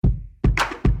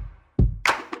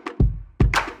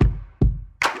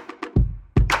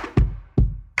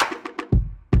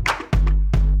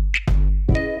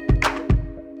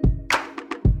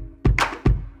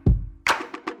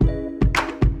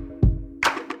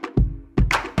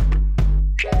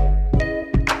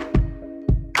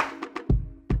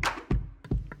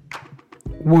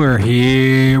We're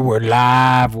here, we're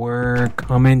live, we're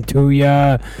coming to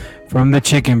ya from the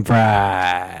Chicken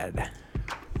Fried.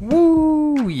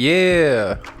 Woo,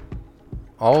 yeah.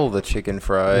 All the chicken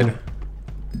fried.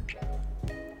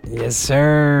 Yes,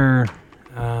 sir.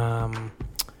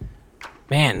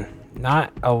 Man,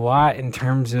 not a lot in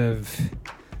terms of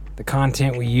the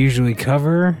content we usually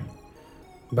cover,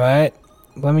 but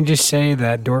let me just say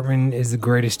that Dortmund is the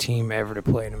greatest team ever to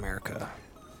play in America.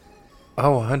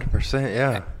 Oh, 100%,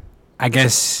 yeah. I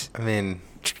guess I mean,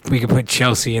 we could put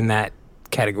Chelsea in that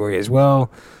category as well,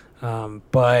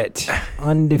 but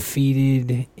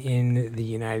undefeated in the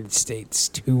United States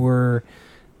tour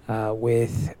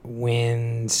with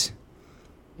wins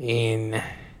in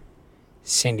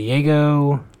San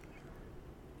Diego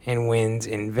and wins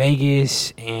in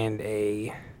Vegas and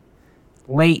a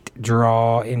late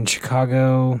draw in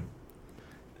Chicago.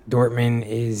 Dortmund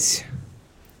is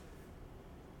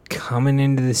coming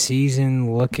into the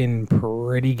season looking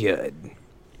pretty good.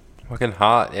 looking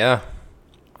hot, yeah.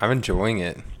 I'm enjoying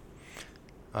it.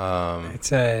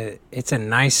 It's a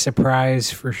nice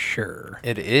surprise for sure.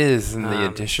 It is, and the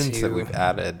additions that we've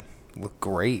added look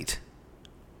great.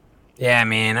 Yeah,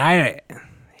 man.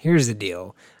 Here's the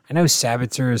deal. I know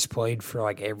Sabitzer has played for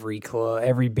like every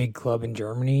big club in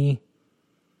Germany,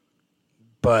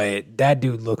 but that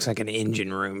dude looks like an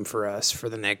engine room for us for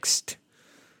the next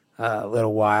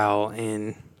little while,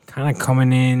 and kind of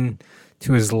coming in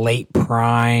to his late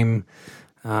prime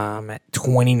at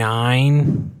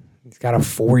 29. He's got a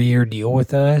 4-year deal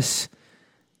with us.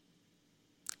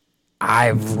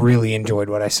 I've really enjoyed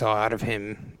what I saw out of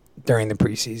him during the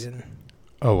preseason.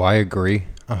 Oh, I agree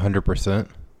 100%.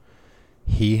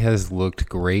 He has looked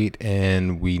great,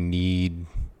 and we need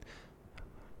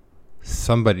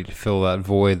somebody to fill that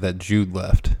void that Jude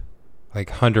left. Like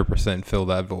 100% fill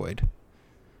that void.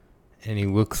 And he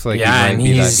looks like he might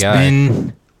be that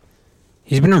guy.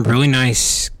 He's been a really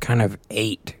nice kind of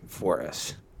 8 for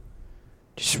us.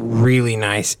 Just really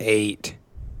nice 8.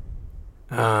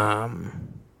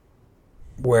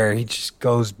 Where he just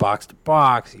goes box to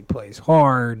box. He plays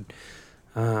hard.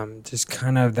 Just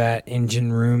kind of that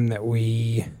engine room that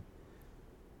we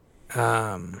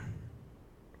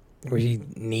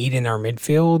need in our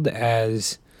midfield,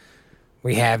 as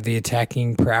we have the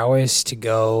attacking prowess to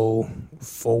go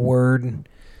forward.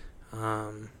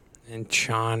 And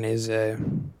Sean is a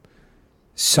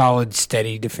solid,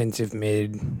 steady defensive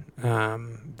mid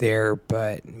there.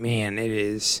 But, man, it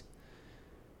is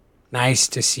nice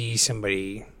to see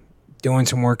somebody doing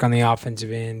some work on the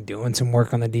offensive end, doing some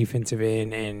work on the defensive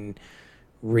end, and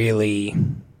really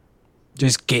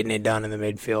just getting it done in the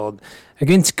midfield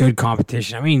against good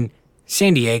competition. I mean,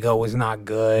 San Diego was not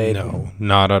good. No,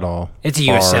 not at all. It's a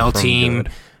USL team.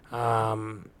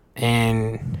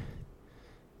 And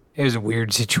it was a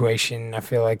weird situation. I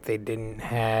feel like they didn't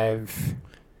have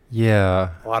a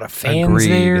lot of fans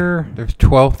there. There's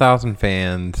 12,000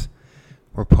 fans.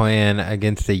 We're playing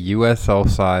against a USL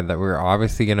side that we're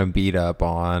obviously going to beat up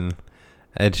on.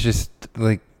 It's just,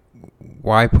 like,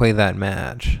 why play that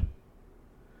match?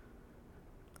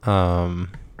 Yeah.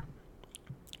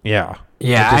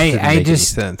 Yeah, It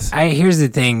just didn't make any sense. Here's the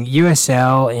thing.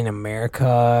 USL in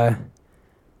America,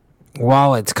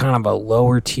 while it's kind of a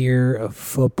lower tier of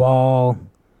football,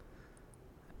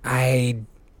 I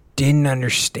didn't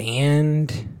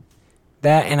understand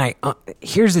that. And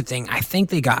here's the thing. I think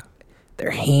they got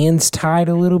their hands tied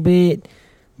a little bit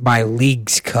by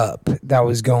Leagues Cup that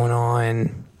was going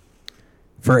on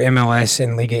for MLS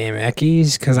and Liga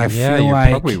MX, because I feel you're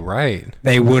like probably right.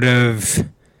 They would have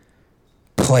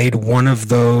played one of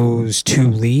those two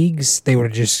leagues. They would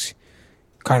have just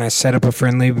kind of set up a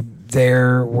friendly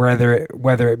there, whether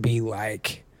it be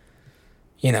like,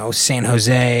 San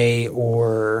Jose,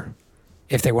 or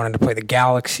if they wanted to play the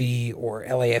Galaxy or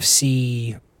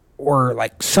LAFC, or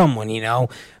like someone,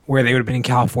 where they would have been in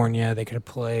California. They could have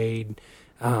played,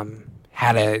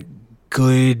 had a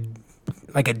good,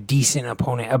 like a decent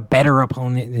opponent, a better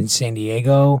opponent than San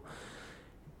Diego.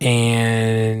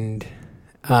 And,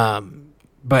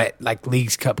 but like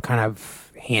Leagues Cup kind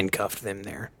of handcuffed them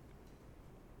there.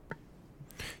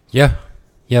 Yeah,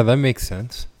 that makes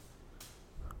sense.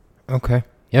 Okay,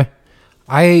 yeah.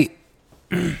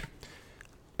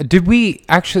 Did we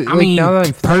actually?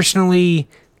 Personally,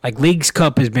 like Leagues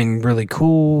Cup has been really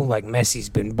cool. Like Messi's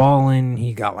been balling.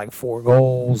 He got like 4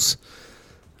 goals,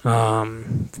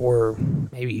 4,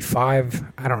 maybe 5.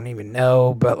 I don't even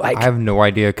know. But like, I have no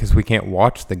idea because we can't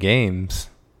watch the games.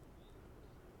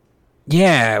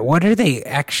 Yeah, what are they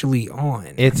actually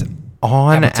on? It's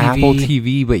on Apple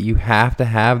TV, but you have to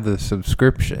have the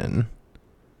subscription.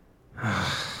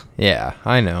 Yeah,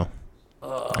 I know.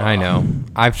 I know.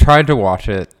 I've tried to watch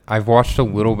it. I've watched a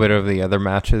little bit of the other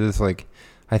matches. Like,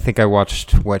 I think I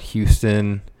watched,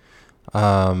 Houston,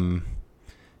 a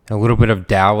little bit of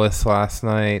Dallas last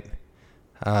night.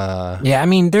 Yeah, I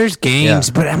mean, there's games,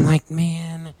 but I'm like,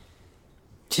 man,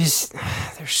 just,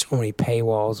 there's so many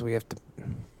paywalls we have to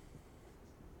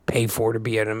pay for to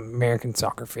be an American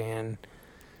soccer fan,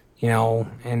 and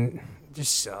it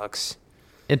just sucks.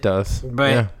 It does.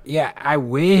 But yeah, I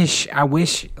wish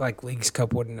like Leagues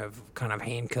Cup wouldn't have kind of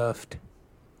handcuffed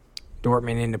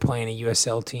Dortmund into playing a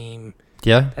USL team.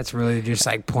 Yeah. That's really just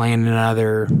like playing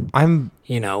another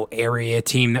area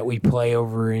team that we play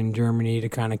over in Germany to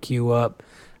kind of queue up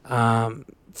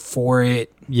for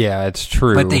it. Yeah, it's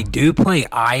true. But they do play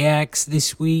Ajax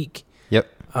this week. Yep.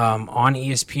 On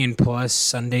ESPN Plus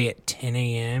Sunday at 10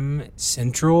 a.m.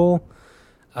 Central.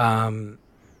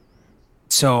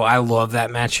 So I love that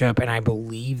matchup, and I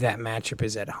believe that matchup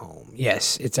is at home.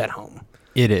 Yes, it's at home.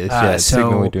 It is. Yeah, it's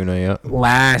Signal Iduna, yeah.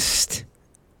 Last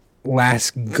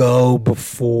go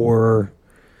before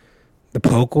the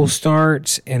Pokal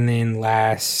starts, and then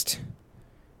last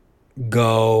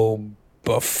go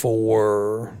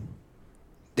before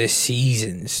the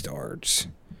season starts.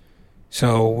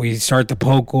 So we start the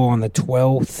Pokal on the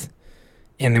 12th,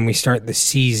 and then we start the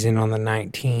season on the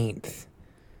 19th.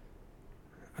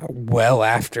 Well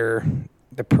after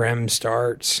the Prem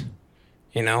starts,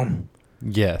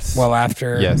 Yes. Well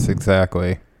after. Yes,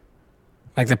 exactly.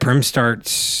 Like the Prem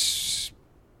starts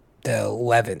the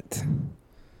 11th.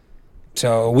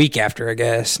 So a week after, I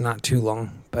guess. Not too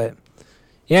long. But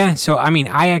yeah, so I mean,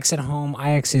 Ajax at home.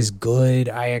 Ajax is good.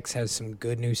 Ajax has some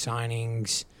good new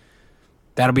signings.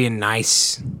 That'll be a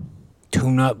nice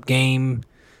tune-up game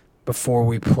before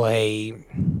we play.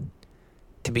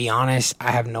 To be honest, I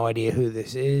have no idea who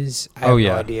this is. I have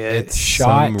no idea. It's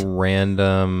some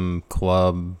random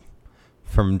club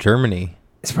from Germany.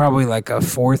 It's probably like a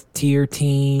 4th-tier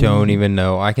team. Don't even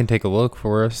know. I can take a look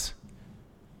for us.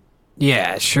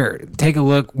 Yeah, sure. Take a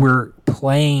look. We're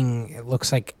playing, it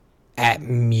looks like, at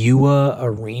Mua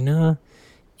Arena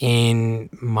in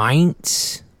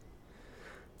Mainz.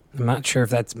 I'm not sure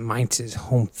if that's Mainz's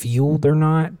home field or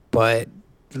not, but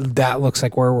that looks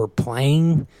like where we're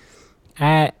playing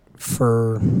at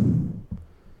for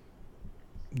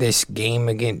this game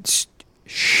against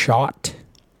Schott,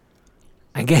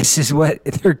 I guess is what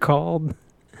they're called.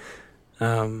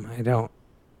 I don't.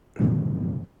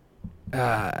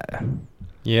 Yeah,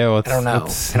 I don't know.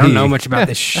 I don't know much about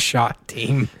this Schott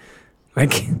team.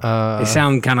 Like they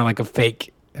sound kind of like a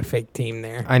fake team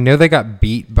there. I know they got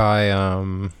beat by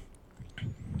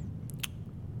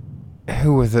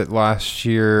who was it last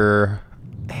year?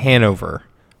 Hanover.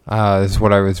 Is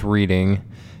what I was reading.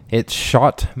 It's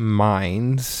Schott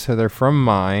Mainz, so they're from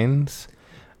Mainz.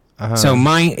 So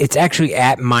it's actually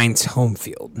at Mainz home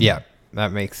field. Yeah,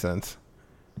 that makes sense.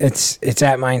 It's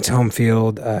at Mainz home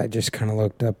field. I just kind of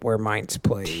looked up where Mainz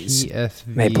plays.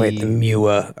 TSV. They play at the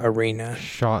Mua Arena.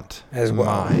 Schott as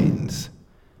well. Mainz.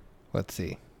 Let's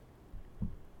see.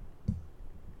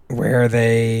 Where are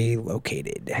they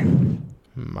located?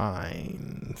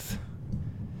 Mainz.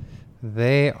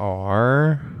 They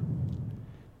are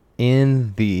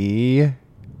in the...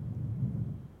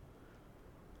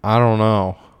 I don't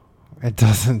know. It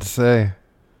doesn't say.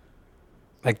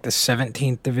 Like the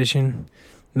 17th division?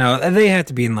 No, they have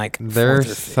to be in like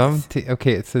There's some...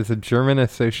 okay, it says a German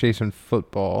Association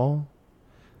football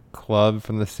club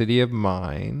from the city of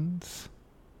Mainz.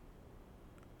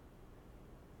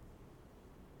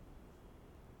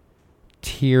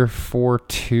 Tier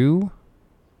 4-2?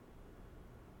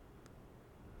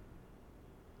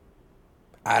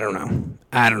 I don't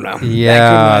know.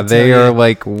 Yeah, they are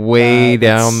like way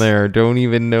down there. Don't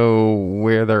even know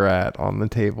where they're at on the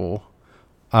table.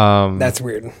 That's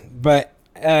weird. But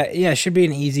yeah, it should be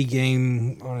an easy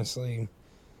game, honestly.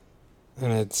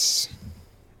 And it's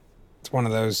one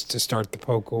of those to start the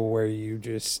Pokal where you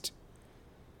just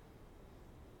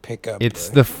pick up. It's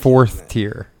the 4th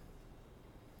tier.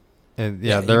 And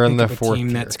yeah, they're in the 4th team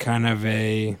tier. That's kind of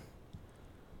a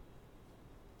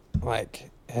like,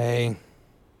 hey,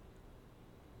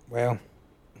 well,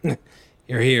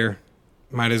 you're here.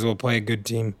 Might as well play a good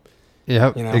team.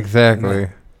 Yep, exactly.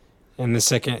 In the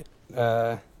second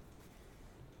round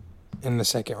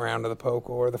of the Pokal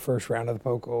or the first round of the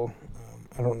Pokal,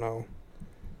 I don't know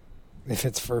if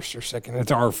it's first or second.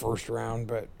 It's our first round,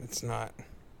 but it's not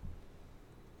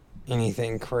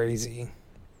anything crazy.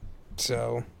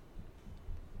 So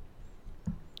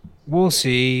we'll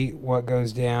see what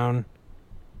goes down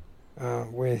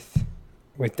with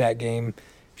with that game.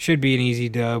 Should be an easy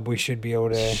dub. We should be able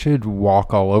to. Should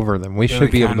walk all over them. We should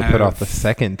be able to put off the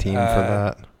second team for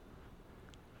that.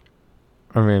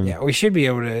 I mean, yeah, we should be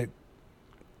able to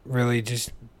really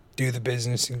just do the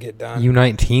business and get done.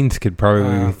 U19s could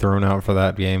probably be thrown out for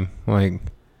that game. Like,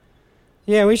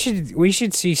 yeah, we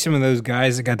should see some of those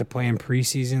guys that got to play in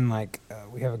preseason. Like,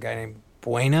 we have a guy named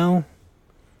Bueno.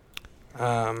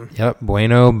 Yep,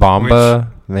 Bueno, Bamba.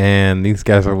 Man, these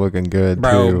guys are looking good,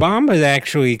 bro, too. Bamba's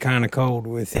actually kind of cold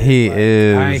with it. He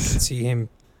is. I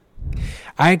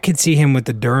could see him with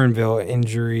the Duranville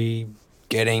injury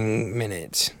getting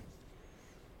minutes.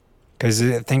 Because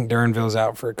I think Duranville's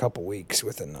out for a couple weeks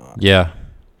with a knock. Yeah,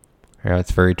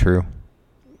 that's very true.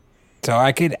 So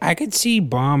I could see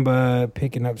Bamba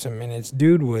picking up some minutes.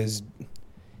 Dude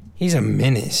he's a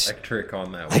menace. Electric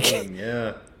on that wing,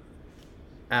 yeah.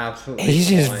 Absolutely. He's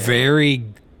just very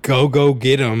go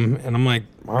get him, and I'm like,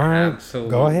 all right,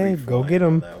 absolutely go ahead, go get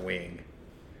him. That wing.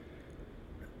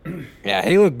 Yeah,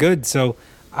 he looked good. So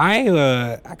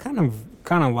I kind of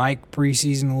like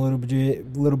preseason a little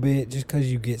bit, just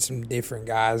because you get some different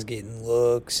guys getting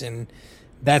looks, and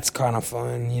that's kind of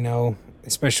fun, you know,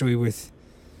 especially with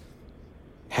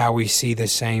how we see the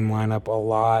same lineup a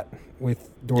lot with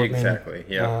Dortmund. Exactly.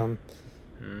 Yeah.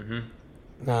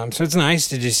 So it's nice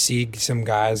to just see some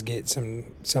guys get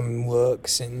some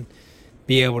looks and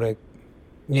be able to,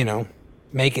 you know,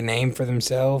 make a name for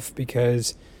themselves,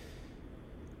 because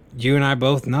you and I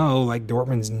both know, like,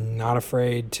 Dortmund's not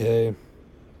afraid to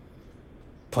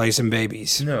play some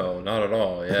babies. No, not at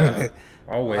all. Yeah.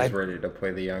 Always ready to play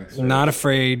the youngsters. Not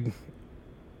afraid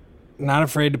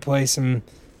to play some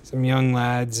young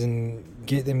lads and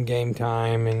get them game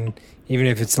time, and even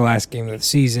if it's the last game of the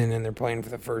season and they're playing for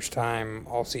the first time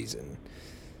all season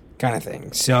kind of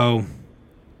thing. So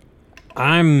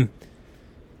I'm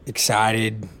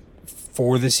excited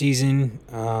for the season,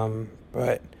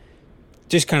 but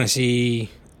just kind of see,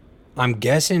 I'm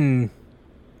guessing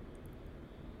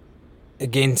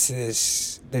against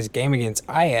this game against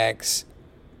Ajax,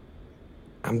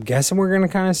 I'm guessing we're going to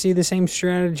kind of see the same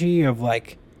strategy of,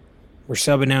 like, we're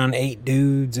subbing down 8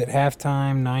 dudes at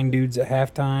halftime, 9 dudes at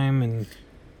halftime, and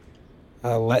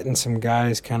letting some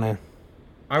guys kind of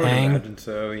I would hang. imagine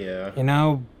so, yeah. You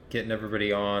know? Getting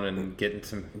everybody on and getting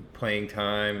some playing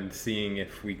time and seeing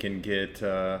if we can get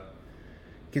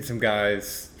some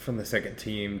guys from the second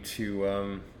team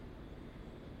to,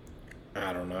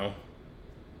 I don't know.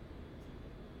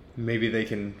 Maybe they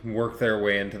can work their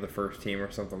way into the first team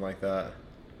or something like that.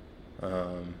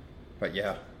 But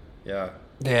yeah.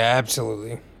 Yeah,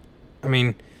 absolutely. I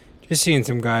mean, just seeing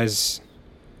some guys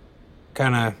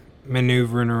kind of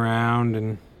maneuvering around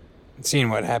and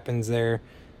seeing what happens there.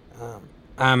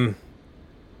 I'm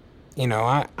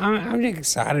just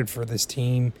excited for this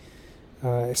team,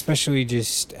 especially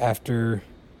just after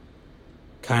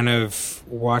kind of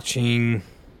watching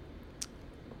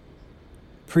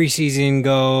preseason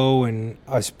go and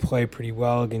us play pretty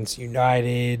well against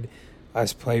United,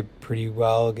 us play pretty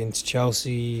well against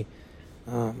Chelsea.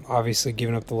 Obviously,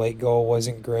 giving up the late goal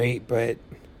wasn't great, but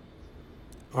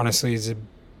honestly, it's a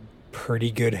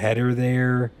pretty good header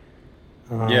there.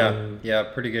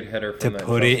 Pretty good header from to that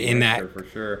put Chelsea it in youngster, that for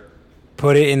sure.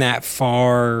 Put it in that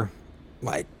far,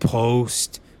 like,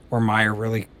 post where Meyer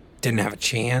really didn't have a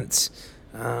chance.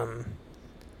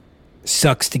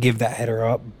 Sucks to give that header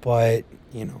up, but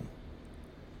you know,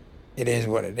 it is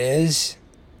what it is.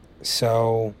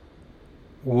 So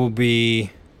we'll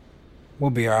be all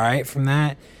right from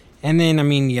that. And then, I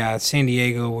mean, yeah, San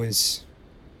Diego was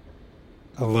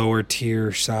a lower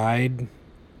tier side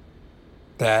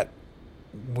that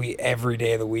we, every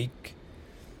day of the week,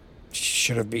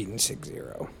 should have beaten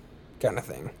 6-0 kind of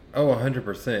thing. Oh,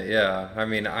 100%, yeah. I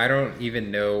mean, I don't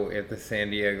even know if the San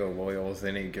Diego Loyal is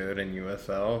any good in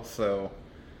USL, so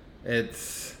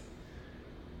it's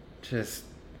just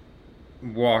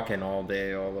walking all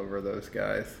day all over those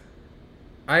guys.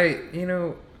 I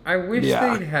wish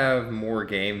they'd have more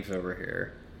games over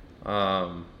here.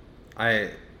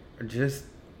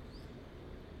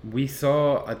 We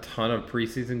saw a ton of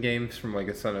preseason games from, like,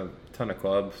 a ton of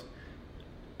clubs,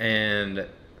 and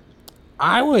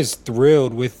I was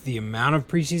thrilled with the amount of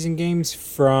preseason games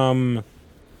from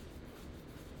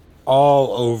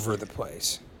all over the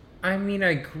place. I mean,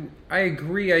 I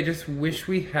agree. I just wish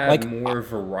we had, like, more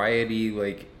variety,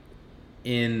 like,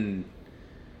 in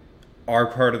our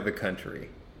part of the country.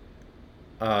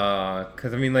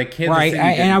 Because, I mean, like, Kansas City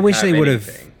and I wish they would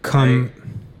have come.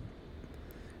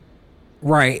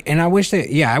 Right, and I wish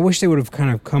they would have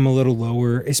kind of come a little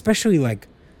lower, especially, like,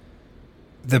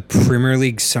 the Premier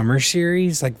League Summer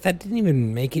Series, like that didn't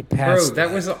even make it past. Bro,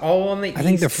 that was all on the East Coast. I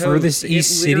think the furthest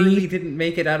East city literally didn't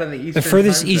make it out of the Eastern The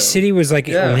furthest time East zone. city was like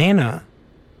Atlanta.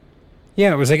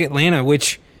 Yeah, it was like Atlanta,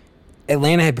 which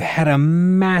Atlanta had a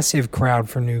massive crowd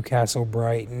for Newcastle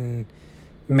Brighton.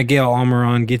 Miguel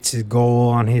Almiron gets his goal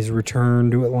on his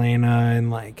return to Atlanta, and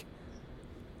like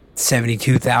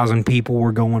 72,000 people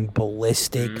were going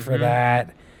ballistic for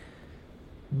that.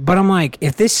 But I'm like,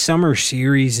 if this summer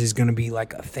series is going to be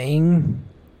like a thing,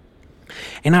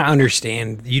 and I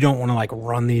understand you don't want to like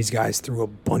run these guys through a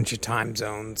bunch of time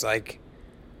zones, like,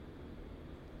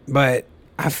 but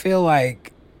I feel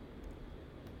like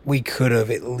we could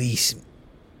have at least,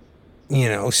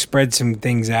 spread some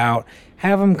things out,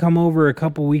 have them come over a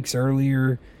couple weeks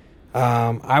earlier.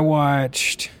 I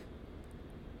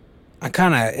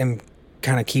am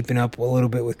kind of keeping up a little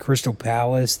bit with Crystal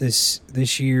Palace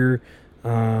this year.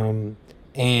 And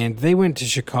they went to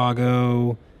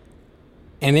Chicago,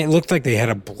 and it looked like they had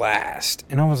a blast.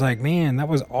 And I was like, man, that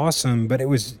was awesome. But it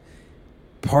was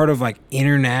part of like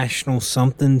International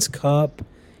Something's Cup.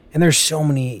 And there's so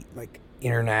many like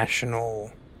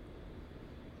international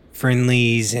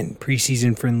friendlies and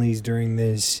preseason friendlies during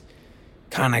this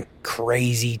kind of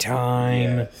crazy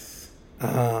time. Yes.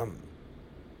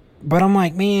 But I'm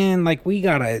like, man, like we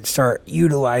gotta start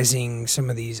utilizing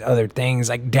some of these other things.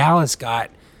 Like Dallas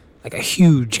got like a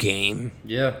huge game.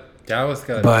 Yeah, Dallas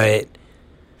got but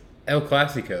El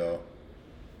Clasico.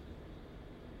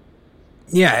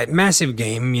 Yeah, massive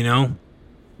game,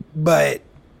 But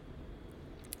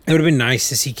it would have been nice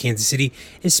to see Kansas City,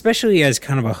 especially as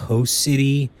kind of a host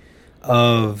city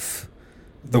of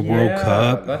the World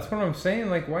Cup. That's what I'm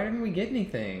saying. Like, why didn't we get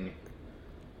anything?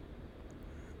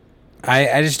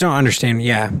 I just don't understand,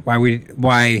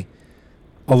 why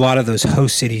a lot of those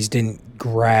host cities didn't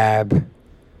grab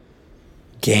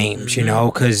games,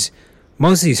 because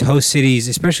most of these host cities,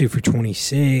 especially for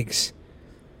 26,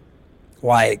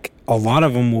 like a lot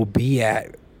of them will be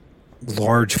at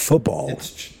large football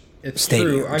it's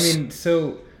stadiums. True. I mean,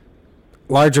 so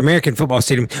large American football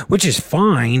stadium, which is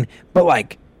fine, but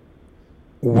like,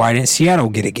 why didn't Seattle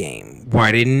get a game?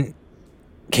 Why didn't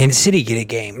Kansas City get a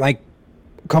game? Like,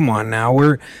 come on now,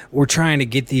 we're trying to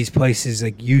get these places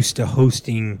like used to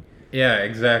hosting. Yeah,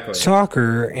 exactly.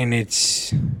 Soccer, and it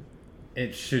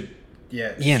should.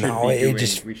 Yeah, it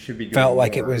just we should be doing felt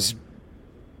like more. it was.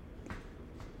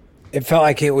 It felt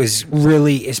like it was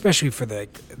really, especially for the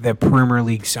Premier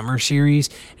League Summer Series,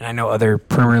 and I know other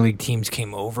Premier League teams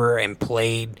came over and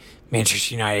played.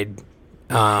 Manchester United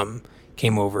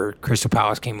came over, Crystal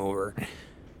Palace came over,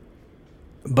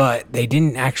 but they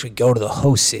didn't actually go to the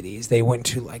host cities. They went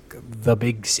to like the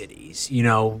big cities,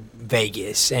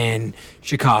 Vegas and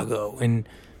Chicago and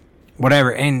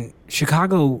whatever. And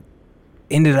Chicago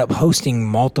ended up hosting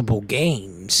multiple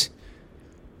games.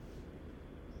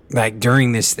 Like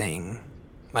during this thing,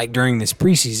 like during this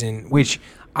preseason, which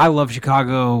I love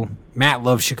Chicago. Matt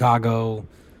loves Chicago.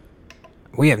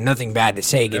 We have nothing bad to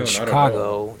say against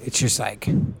Chicago. It's just like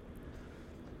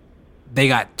they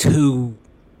got two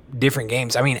different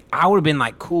games. I mean, I would have been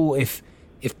like cool if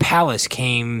Palace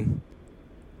came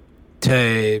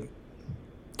to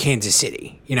Kansas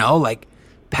City. Like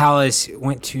Palace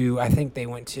went to, I think they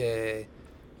went to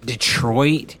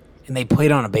Detroit and they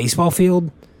played on a baseball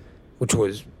field, which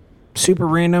was super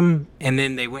random, and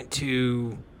then they went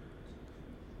to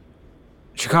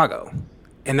Chicago,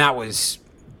 and that was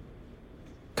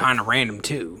kind of random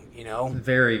too,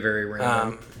 Very, very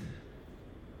random.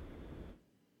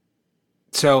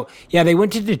 So yeah, they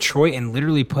went to Detroit and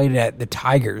literally played at the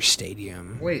Tigers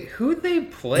Stadium. Wait, who'd they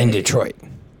play in Detroit?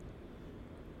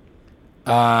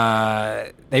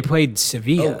 They played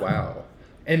Sevilla. Oh wow!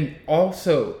 And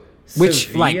also, which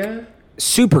Sevilla, like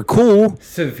super cool.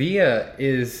 Sevilla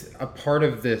is a part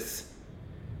of this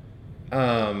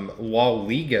La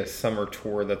Liga summer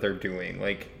tour that they're doing,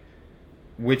 like,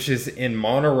 which is in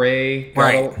Monterrey,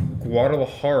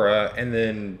 Guadalajara, and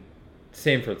then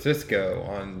San Francisco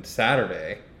on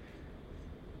Saturday.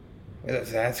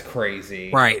 That's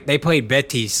crazy. Right. They played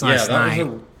Betis last night.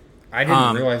 I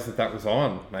didn't realize that was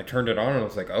on. I turned it on and I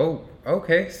was like, oh,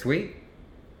 okay, sweet.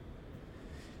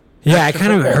 Yeah, I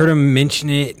kind of heard him mention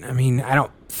it. I mean, I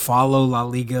don't follow La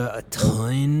Liga a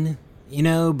ton,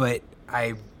 but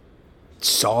I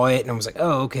saw it and I was like,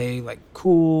 oh, okay, like,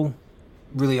 cool,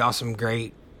 really awesome,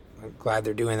 great. I'm glad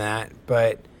they're doing that.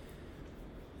 But,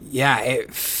 yeah, I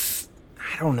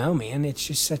don't know, man. It's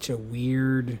just such a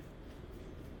weird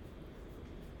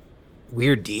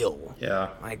deal. Yeah.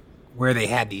 Like, where they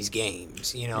had these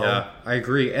games, Yeah, I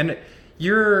agree. And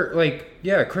you're like,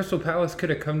 yeah, Crystal Palace could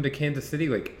have come to Kansas City.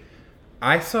 Like,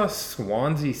 I saw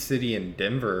Swansea City and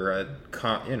Denver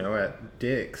at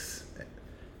Dick's,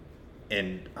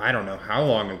 and I don't know how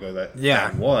long ago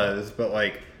that was, but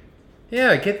like,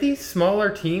 yeah, get these smaller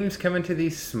teams coming to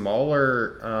these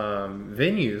smaller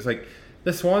venues. Like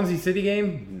the Swansea City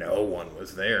game, no one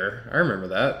was there. I remember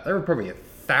that. There were probably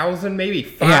 1,000, maybe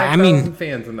 5,000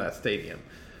 fans in that stadium,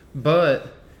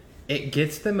 but it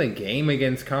gets them a game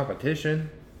against competition.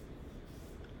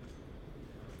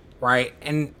 Right,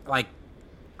 and like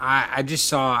I just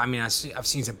saw. I mean, I've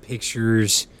seen some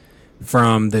pictures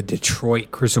from the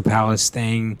Detroit Crystal Palace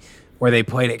thing where they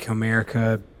played at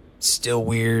Comerica. Still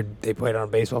weird. They played on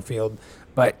a baseball field,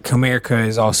 but Comerica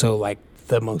is also like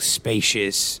the most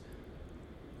spacious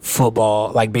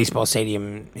baseball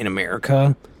stadium in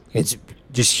America. It's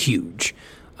just huge,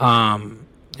 and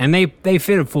they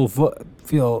fit a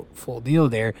full deal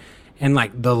there, and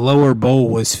like the lower bowl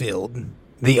was filled.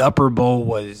 The upper bowl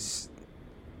was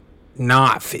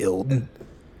not filled.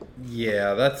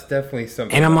 Yeah, that's definitely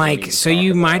something. And I'm like, so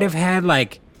you might have had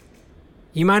like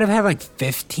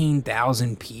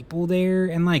 15,000 people there,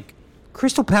 and like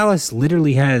Crystal Palace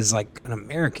literally has like an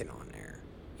American on there.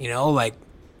 You know, like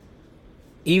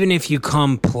even if you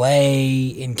come play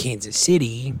in Kansas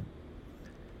City,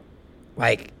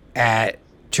 like at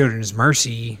Children's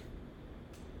Mercy,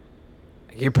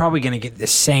 you're probably going to get the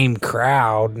same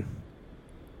crowd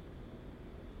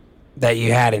that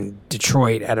you had in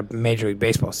Detroit at a Major League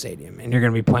Baseball stadium, and you're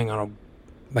going to be playing on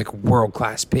a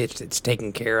world-class pitch that's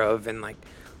taken care of and like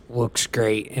looks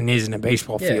great and isn't a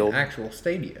baseball field. An actual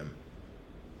stadium.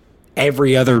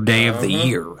 Every other day of the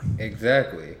year.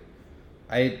 Exactly.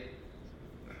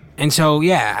 And so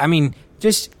yeah, I mean,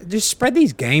 just spread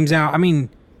these games out. I mean,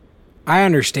 I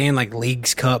understand like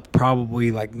Leagues Cup probably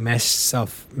like messed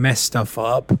stuff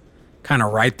up, kind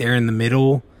of right there in the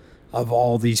middle of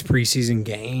all these preseason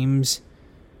games.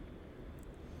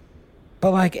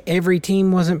 But like every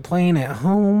team wasn't playing at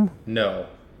home. No.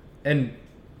 And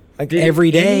like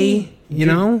every day,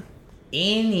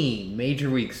 any Major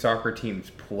League Soccer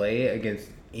teams play against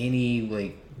any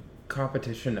like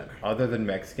competition other than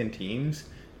Mexican teams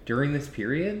during this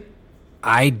period?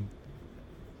 I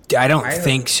don't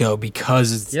think so,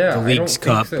 because the Leagues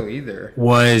Cup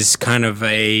was kind of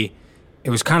a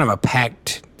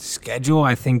packed schedule.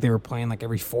 I think they were playing like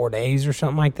every 4 days or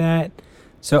something like that.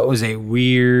 So it was a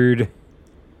weird.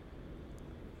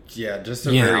 Yeah, just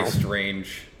a very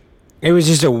strange. It was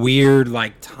just a weird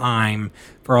like time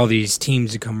for all these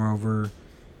teams to come over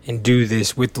and do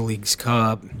this with the Leagues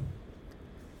Cup.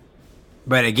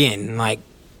 But again, like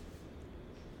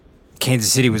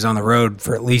Kansas City was on the road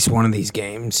for at least one of these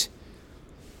games.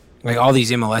 Like all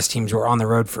these MLS teams were on the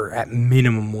road for at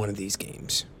minimum one of these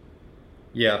games.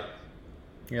 Yeah.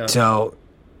 Yeah. So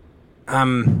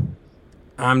I'm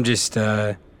just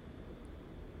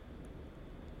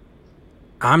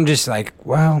like,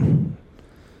 well,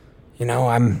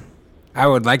 I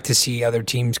would like to see other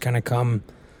teams kind of come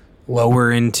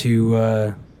lower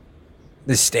into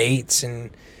the States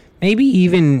and maybe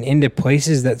even into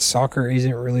places that soccer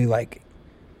isn't really like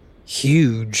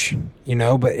huge,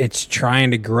 but it's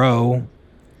trying to grow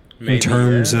in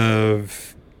terms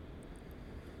of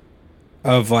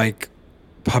like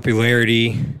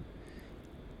popularity.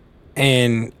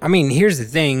 And I mean, here's the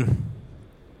thing.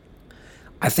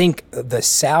 I think the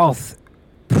South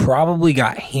probably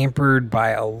got hampered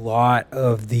by a lot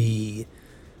of the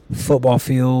football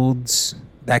fields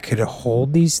that could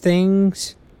hold these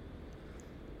things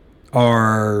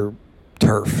are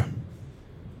turf.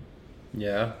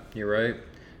 Yeah, you're right.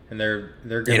 And they're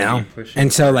going to be pushing.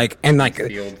 And so and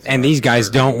these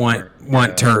guys don't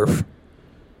want turf.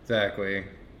 Exactly.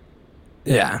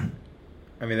 Yeah.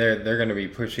 I mean, they're going to be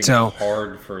pushing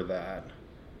hard for that.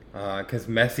 Because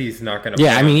Messi's not going to.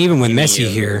 Yeah, I mean, even with Messi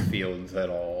here, fields at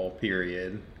all.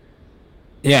 Period.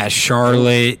 Yeah,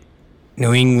 Charlotte,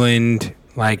 New England,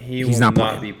 like he's not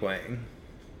be playing.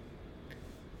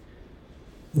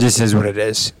 Just is what it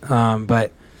is.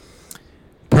 But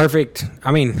perfect.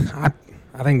 I mean, I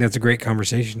think that's a great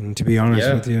conversation. To be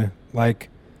honest with you, like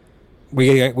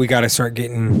we got to start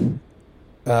getting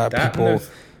people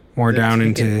more down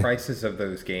into prices of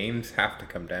those games have to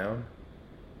come down.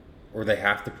 Or they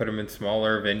have to put them in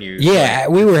smaller venues. Yeah,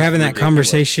 we were having that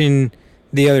conversation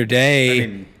the other day. I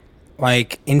mean,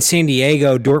 like in San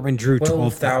Diego, Dortmund drew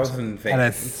 12,000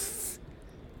 fans.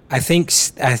 I think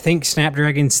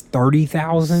Snapdragon's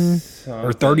 30,000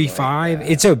 or 35. Like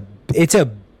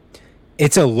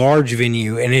it's a large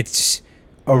venue, and it's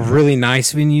a really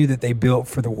nice venue that they built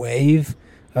for the Wave,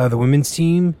 the women's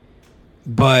team.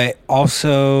 But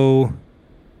also,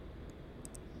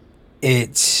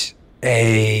 it's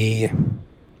a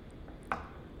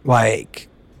Like,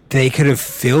 they could have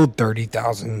filled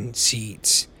 30,000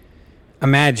 seats.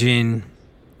 Imagine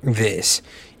this.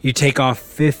 You take off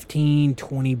 15,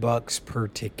 20 bucks per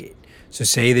ticket. So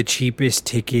say the cheapest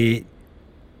ticket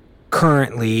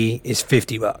currently is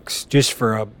 50 bucks, just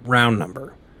for a round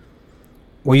number.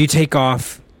 Well, you take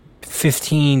off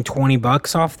 15, 20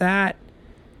 bucks off that,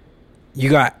 you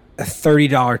got a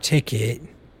 $30 ticket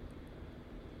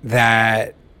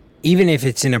that, even if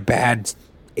it's in a bad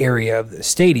area of the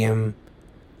stadium,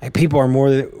 like, people are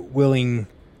more willing,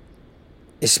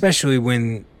 especially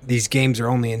when these games are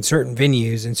only in certain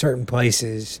venues in certain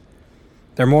places,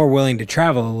 they're more willing to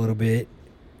travel a little bit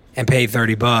and pay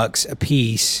 30 bucks a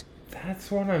piece.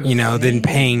 That's what I'm than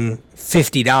paying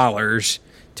 $50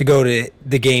 to go to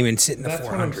the game and sit in the 400s. That's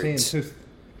what I'm saying. So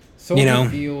Soldier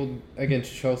Field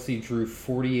against Chelsea drew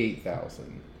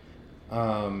 48,000.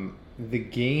 The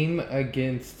game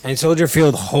against... And Soldier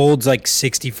Field holds like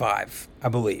 65, I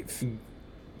believe.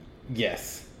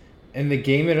 Yes. And the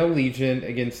game at Allegiant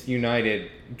against United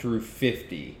drew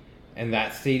 50. And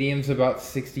that stadium's about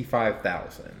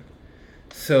 65,000.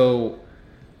 So...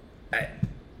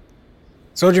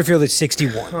 Soldier Field is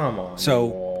 61. Come on.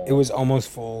 So it was almost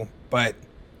full. But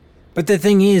the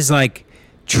thing is, like,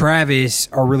 Travis,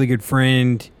 our really good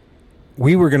friend,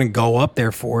 we were going to go up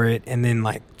there for it, and then,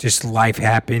 like, just life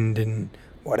happened and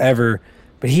whatever.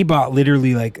 But he bought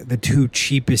literally, like, the two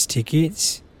cheapest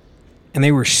tickets, and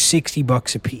they were 60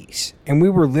 bucks a piece. And we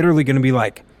were literally going to be,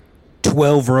 like,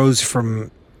 12 rows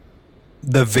from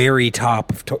the very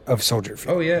top of Soldier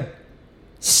Field. Oh, yeah.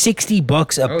 60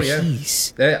 bucks a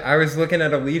piece. Yeah. I was looking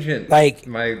at Allegiant. Like,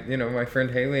 my friend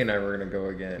Haley and I were going to go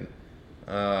again.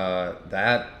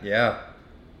 Yeah.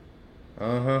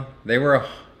 Uh-huh. They were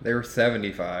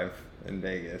 75 in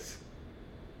Vegas.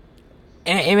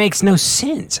 And it makes no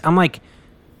sense. I'm like,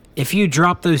 if you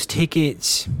drop those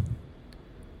tickets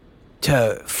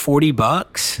to 40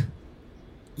 bucks,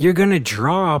 you're going to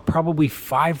draw probably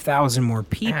 5,000 more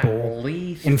people. At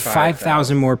least. And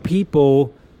 5,000 more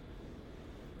people,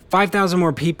 5,000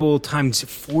 more people times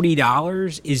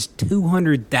 $40 is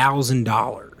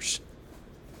 $200,000.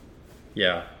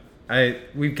 Yeah.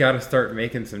 We've got to start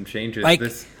making some changes. Like,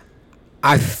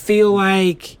 I feel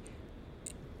like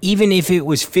even if it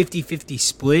was 50-50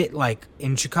 split, like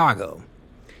in Chicago,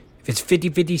 if it's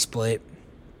 50-50 split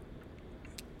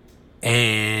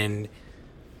and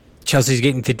Chelsea's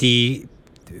getting 50%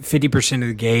 of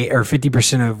the game, or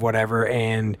 50% of whatever,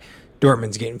 and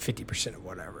Dortmund's getting 50% of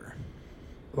whatever,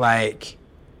 like,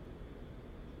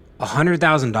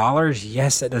 $100,000,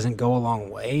 yes, that doesn't go a long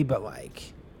way, but,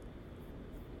 like,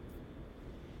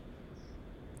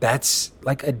 that's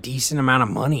like a decent amount of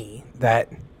money that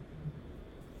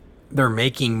they're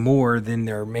making, more than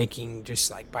they're making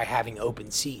just like by having open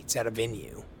seats at a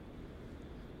venue.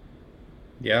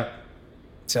 Yeah.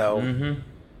 So,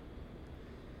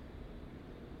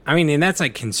 I mean, and that's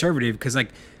like conservative, because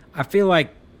like I feel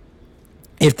like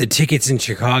if the tickets in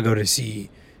Chicago to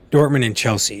see Dortmund and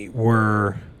Chelsea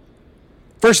were,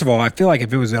 first of all, I feel like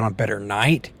if it was on a better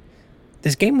night,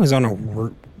 this game was on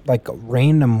a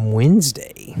random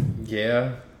Wednesday.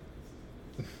 Yeah.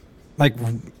 Like,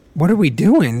 what are we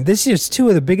doing? This is two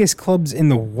of the biggest clubs in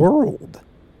the world.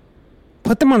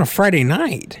 Put them on a Friday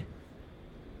night.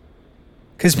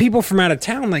 Because people from out of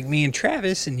town, like me and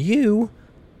Travis and you,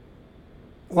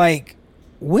 like,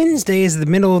 Wednesday is the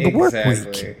middle of the work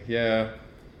week. Yeah.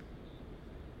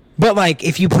 But, like,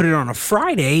 if you put it on a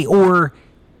Friday or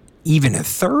even a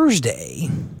Thursday,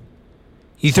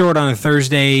 you throw it on a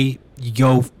Thursday, you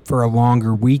go for a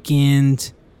longer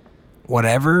weekend,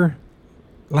 whatever.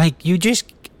 Like,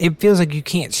 it feels like you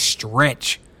can't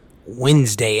stretch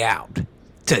Wednesday out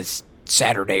to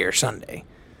Saturday or Sunday.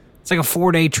 It's like a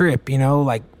 4-day trip,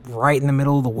 like right in the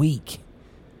middle of the week.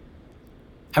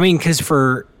 I mean, because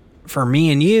for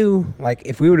me and you, like,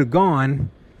 if we would have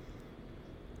gone,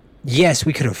 yes,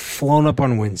 we could have flown up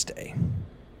on Wednesday.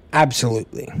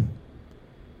 Absolutely.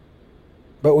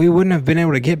 But we wouldn't have been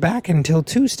able to get back until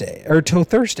Tuesday or till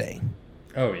Thursday.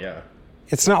 Oh, yeah.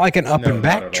 It's not like an up and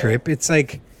back trip. It's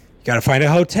like, you got to find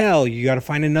a hotel. You got to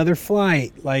find another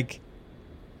flight. Like,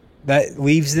 that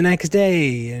leaves the next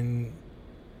day. And,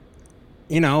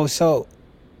 so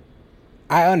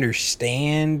I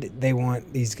understand they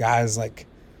want these guys, like,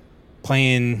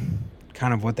 playing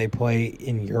kind of what they play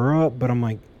in Europe. But I'm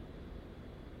like,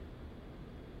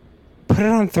 put it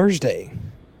on Thursday.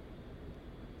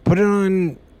 Put it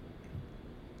on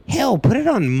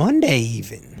Monday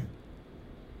even.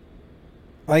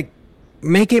 Like,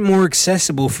 make it more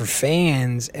accessible for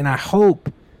fans. And I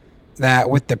hope that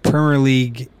with the Premier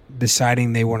League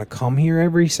deciding they want to come here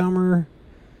every summer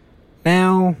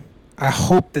now, I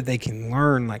hope that they can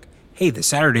learn, like, hey, the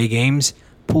Saturday games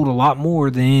pulled a lot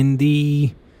more than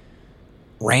the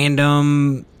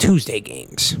random Tuesday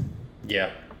games.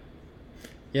 Yeah.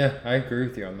 Yeah, I agree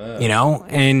with you on that. You know,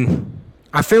 and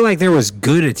I feel like there was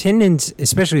good attendance,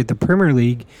 especially at the Premier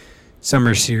League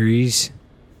Summer Series.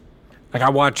 Like, I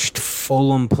watched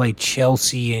Fulham play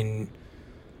Chelsea in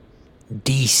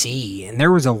DC, and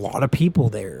there was a lot of people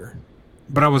there.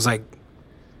 But I was like,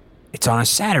 it's on a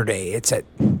Saturday. It's at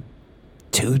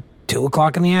 2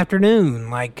 o'clock in the afternoon.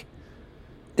 Like,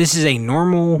 this is a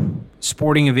normal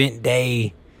sporting event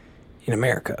day in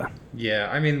America. Yeah,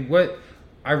 I mean, what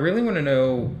I really want to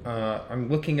know, I'm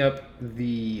looking up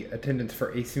the attendance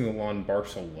for AC Milan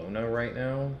Barcelona right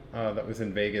now. That was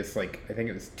in Vegas, like, I think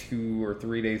it was 2 or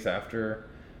 3 days after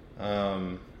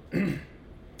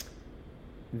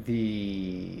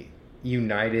the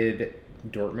United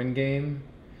Dortmund game.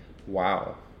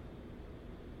 Wow.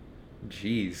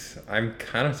 Jeez, I'm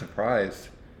kind of surprised.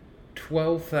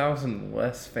 12,000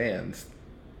 less fans.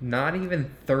 Not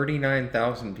even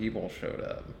 39,000 people showed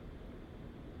up.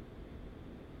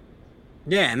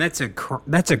 Yeah, and that's a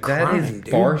crime,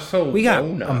 dude. Barcelona. We got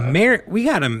we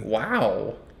got him.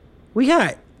 Wow. We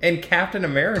got and Captain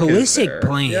America Pulisic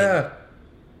playing. Yeah.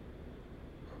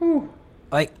 Whew.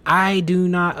 Like, I do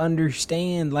not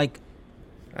understand. Like,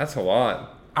 that's a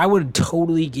lot. I would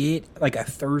totally get like a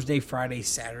Thursday, Friday,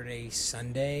 Saturday,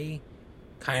 Sunday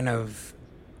kind of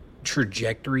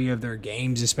trajectory of their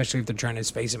games, especially if they're trying to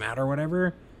space them out or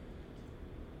whatever.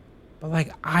 But,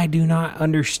 like, I do not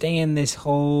understand this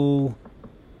whole,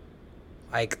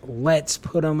 like, let's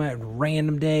put them at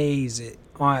random days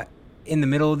in the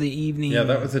middle of the evening. Yeah,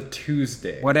 that was a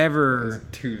Tuesday. Whatever. That was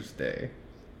a Tuesday.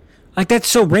 Like, that's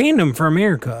so random for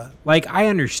America. Like, I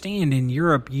understand in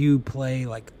Europe you play,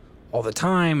 like, all the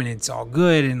time and it's all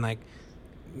good and, like,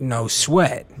 no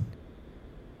sweat.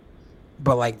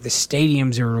 But, like, the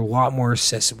stadiums are a lot more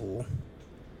accessible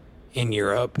in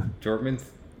Europe. Dortmund's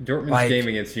game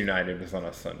against United was on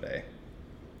a Sunday.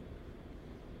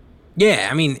 Yeah,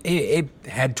 I mean, it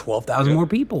had 12,000 more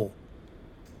people.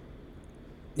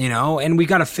 You know, and we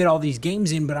got to fit all these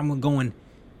games in, but I'm going,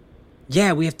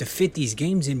 yeah, we have to fit these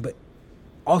games in, but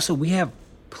also we have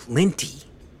plenty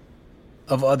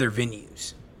of other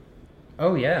venues.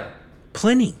 Oh, yeah.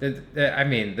 Plenty. I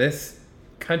mean, this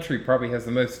country probably has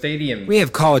the most stadiums. We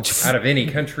have college out of any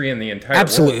country in the entire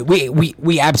absolutely. world.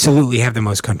 We absolutely have the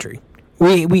most country.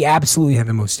 We absolutely have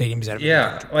the most stadiums out of any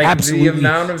country. Like, absolutely, the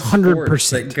amount of 100%. sports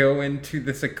that go into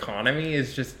this economy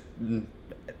is just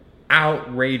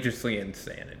outrageously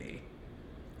insanity.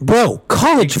 Bro,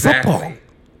 college football.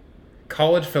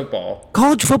 College football.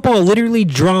 College football literally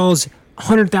draws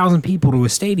 100,000 people to a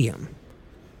stadium.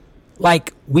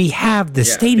 Like, we have the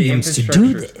stadiums to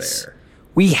do this. There.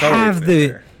 We have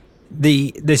the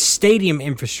stadium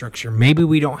infrastructure. Maybe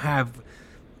we don't have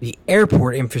the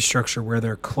airport infrastructure where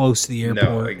they're close to the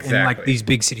airport and, like, these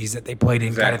big cities that they played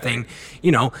in kind of thing.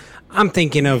 You know, I'm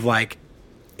thinking of, like,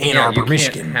 Ann Arbor,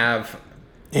 Michigan.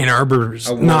 Ann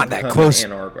Arbor's not that close.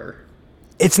 Ann Arbor.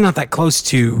 It's not that close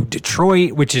to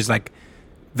Detroit, which is like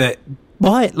but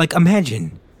like,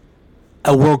 imagine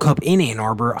a World Cup in Ann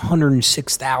Arbor,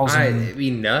 106,000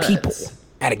 people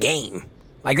at a game.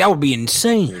 Like, that would be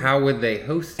insane. How would they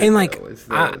host it? And, like, is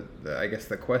I guess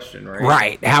the question, right?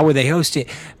 Right. How would they host it?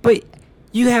 But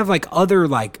you have, like, other,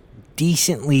 like,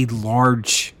 decently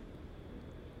large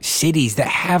cities that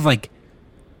have, like,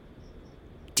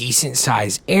 decent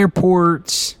sized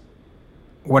airports,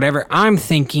 whatever. I'm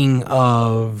thinking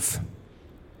of,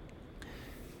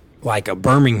 like, a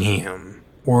Birmingham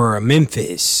or a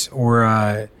Memphis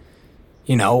or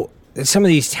you know, some of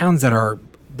these towns that are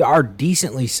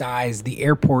decently sized. The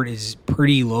airport is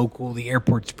pretty local. The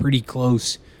airport's pretty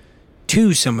close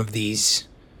to some of these,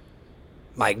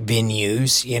 like,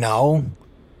 venues, you know?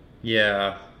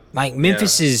 Yeah. Like,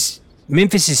 Memphis's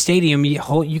stadium, you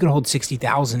can hold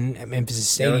 60,000 at Memphis's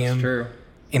stadium. Yeah, that's true.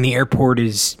 And the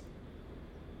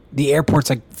airport's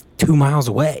like 2 miles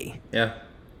away. Yeah.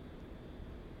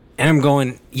 And I'm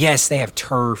going, yes, they have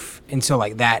turf, and so,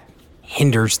 like, that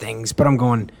hinders things. But I'm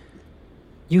going,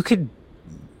 you could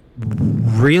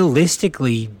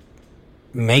realistically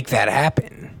make that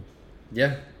happen.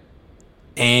 Yeah.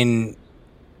 And,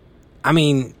 I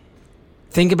mean,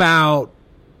 think about,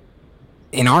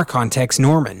 in our context,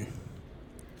 Norman,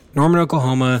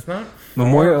 Oklahoma,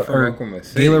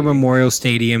 Gaylord Memorial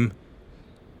Stadium.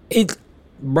 It's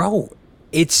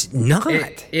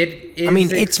not. It is. I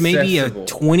mean, it's maybe a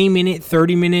 20-minute,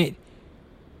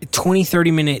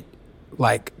 30-minute,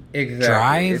 like,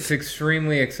 drive. It's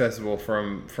extremely accessible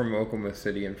from Oklahoma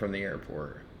City and from the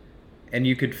airport. And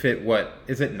you could fit, what?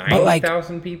 Is it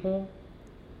 90,000 people?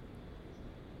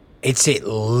 It's at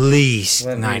least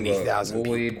 90,000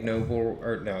 people. Lloyd Noble,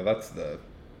 or no, that's the.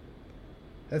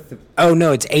 Oh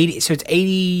no, it's 80. So it's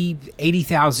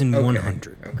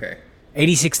 80,100. Okay.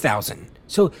 86,000.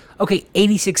 So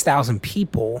 86,000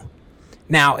 people.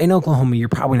 Now in Oklahoma, you're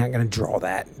probably not going to draw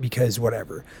that because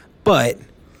whatever. But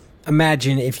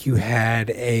imagine if you had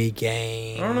a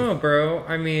game. I don't know, bro.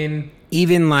 I mean,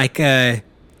 even like a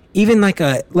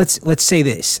let's say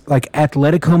this, like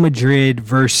Atletico Madrid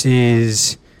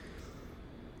versus,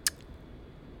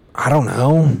 I don't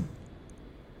know,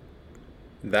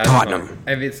 Tottenham.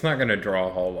 I mean, it's not going to draw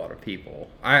a whole lot of people.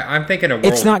 I'm thinking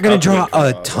it's not going to draw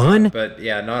a ton, but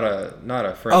yeah, not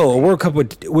a friendly. Oh, a World Cup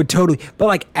would totally. But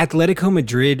like Atletico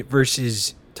Madrid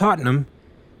versus Tottenham,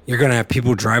 you're going to have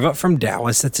people drive up from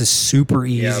Dallas. That's a super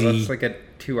easy. Yeah, that's like a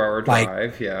 2-hour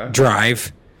drive.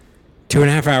 Drive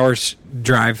 2.5 hours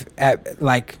drive.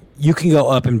 You can go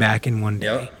up and back in one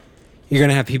day. Yep. You're going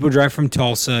to have people drive from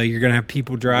Tulsa. You're going to have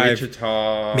people drive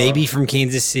Wichita, maybe from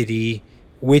Kansas City,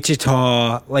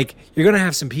 Wichita. Like, you're going to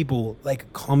have some people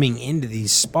like coming into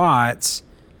these spots,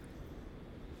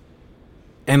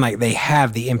 and like they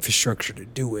have the infrastructure to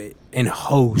do it and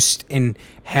host and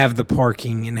have the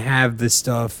parking and have the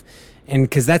stuff. And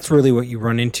because that's really what you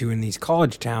run into in these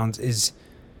college towns is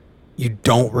you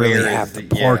don't really have the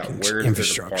parking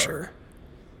infrastructure.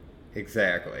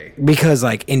 Exactly. Because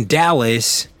like in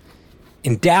Dallas,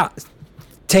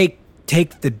 take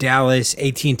the Dallas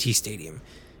AT&T Stadium.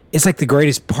 It's like the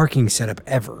greatest parking setup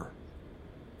ever.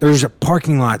 There's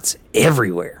parking lots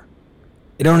everywhere.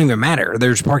 It don't even matter.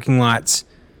 There's parking lots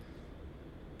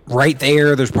right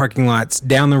there. There's parking lots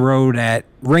down the road at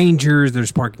Rangers.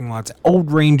 There's parking lots at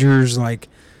Old Rangers. Like,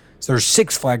 so there's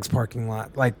Six Flags parking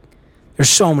lot. Like, there's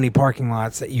so many parking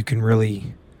lots that you can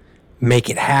really make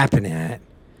it happen at.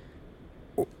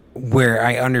 Where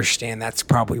I understand that's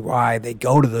probably why they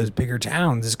go to those bigger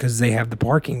towns is because they have the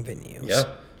parking venues.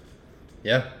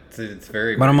 Yeah, it's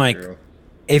very. But I'm like, true.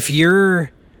 if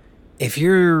you're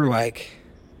like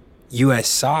U.S.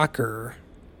 Soccer,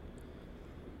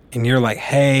 and you're like,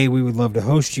 hey, we would love to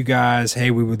host you guys.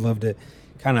 Hey, we would love to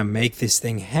kind of make this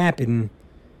thing happen.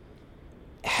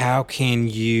 How can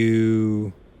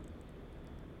you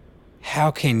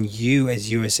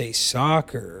as USA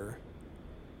Soccer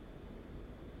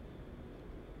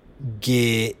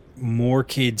get more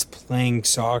kids playing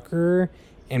soccer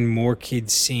and more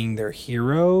kids seeing their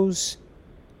heroes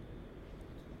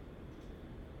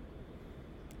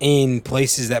in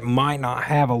places that might not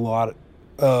have a lot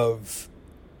of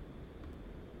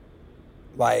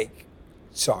like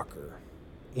soccer,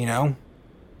 you know?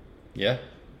 Yeah.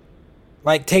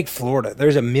 Like, take Florida.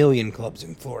 There's 1 million clubs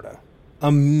in Florida.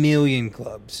 1 million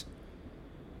clubs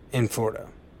in Florida.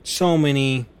 So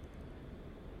many.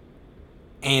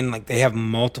 And, like, they have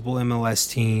multiple MLS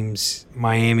teams.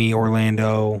 Miami,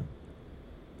 Orlando.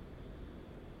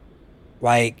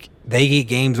 Like, they get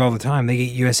games all the time. They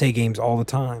get USA games all the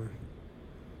time.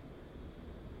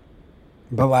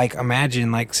 But, like,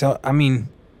 imagine, like, so, I mean,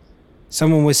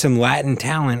 someone with some Latin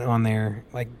talent on there,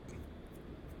 like,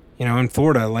 you know, in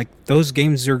Florida, like, those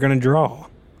games are going to draw.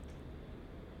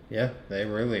 Yeah, they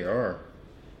really are.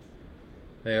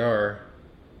 They are.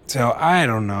 So, I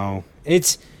don't know.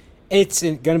 It's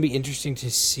going to be interesting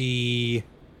to see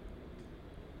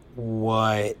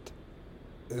what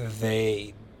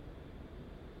they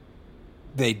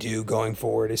do going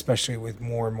forward, especially with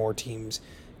more and more teams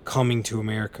coming to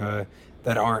America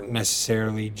that aren't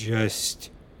necessarily just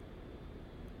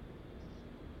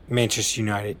Manchester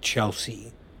United,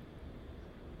 Chelsea,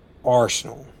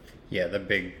 Arsenal. Yeah, the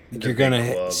big you're going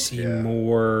to see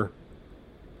more.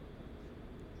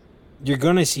 You're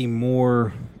going to see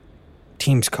more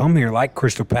teams come here, like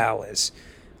Crystal Palace,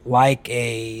 like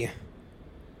a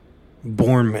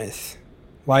Bournemouth,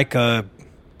 like a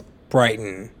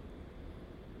Brighton,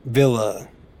 Villa,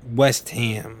 West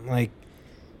Ham. Like,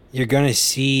 you're going to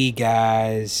see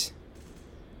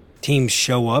teams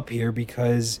show up here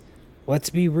because, let's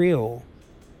be real,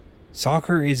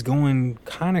 soccer is going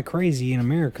kind of crazy in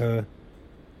America.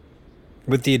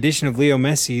 With the addition of Leo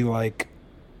Messi, like,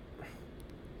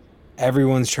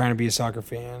 everyone's trying to be a soccer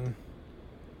fan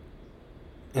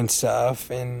and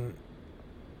stuff, and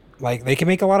like, they can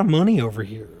make a lot of money over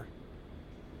here.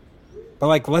 But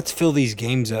like, let's fill these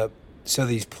games up so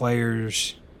these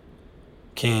players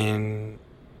can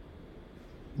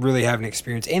really have an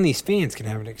experience, and these fans can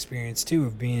have an experience too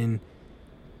of being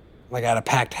like at a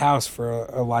packed house for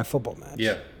a live football match.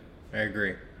 Yeah, I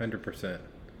agree, 100%.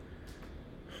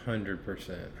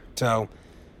 100%. So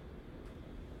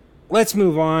let's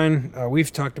move on.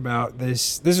 We've talked about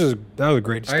this. That was a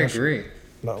great discussion. I agree.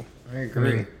 No, I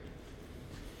agree. I mean,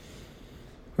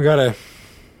 we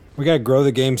gotta grow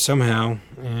the game somehow,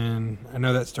 and I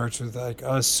know that starts with like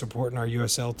us supporting our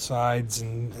USL sides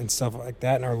and stuff like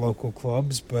that in our local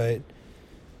clubs. But,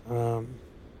 we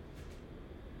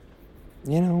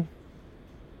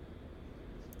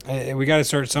got to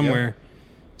start somewhere,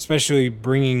 especially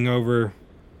bringing over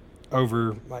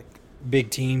like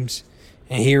big teams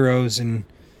and heroes and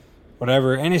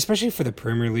whatever, and especially for the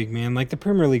Premier League, man. Like the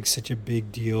Premier League's such a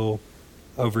big deal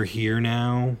over here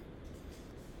now.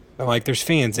 Like, there's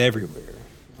fans everywhere.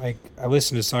 Like, I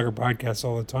listen to soccer podcasts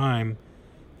all the time.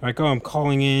 Like, I'm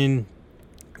calling in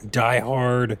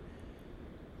diehard,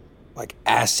 like,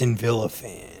 Aston Villa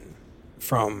fan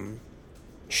from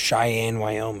Cheyenne,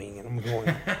 Wyoming. And I'm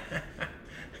going...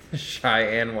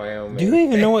 Cheyenne, Wyoming. Do you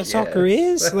even know what soccer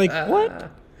is? Like,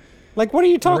 what? Like, what are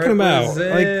you talking about?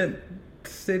 Like,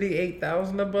 city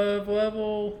 8,000 above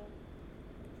level.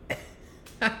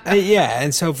 Yeah,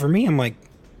 and so for me, I'm like,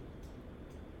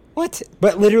 what?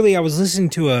 But literally, I was listening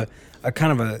to a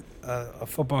kind of a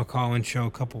football call-in show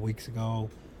a couple weeks ago,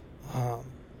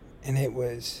 and it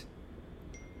was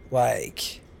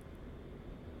like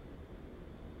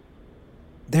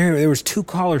there was 2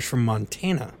 callers from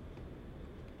Montana,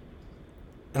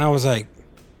 and I was like,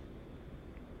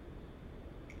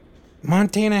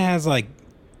 Montana has like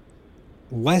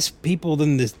less people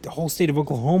than the whole state of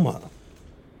Oklahoma.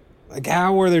 Like,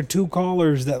 how are there 2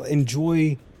 callers that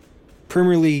enjoy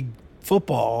Premier League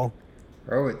football?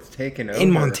 Bro, it's taken over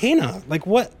in Montana. Like,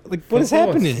 what? Like, what is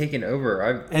happening? It's taken over.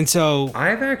 I've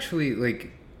actually,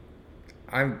 like,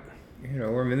 I'm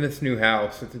in this new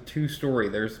house. It's a 2-story.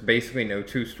 There's basically no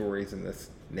 2 stories in this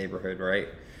neighborhood, right?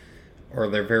 Or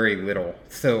they're very little.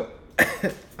 So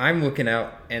I'm looking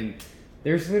out, and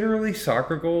there's literally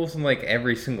soccer goals in like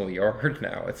every single yard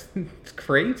now. It's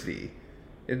crazy.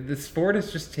 The sport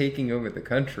is just taking over the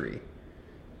country,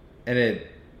 and it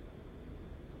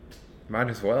might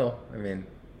as well. I mean,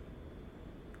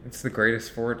 it's the greatest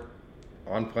sport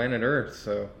on planet Earth,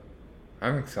 so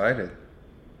I'm excited.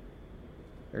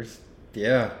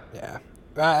 Yeah.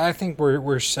 I think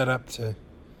we're set up to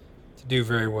do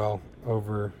very well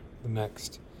over the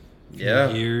next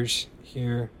few years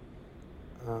here.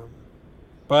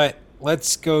 But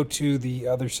let's go to the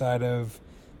other side of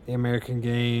the American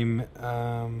game,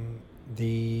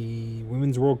 the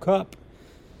Women's World Cup.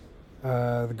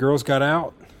 The girls got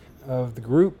out of the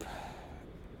group.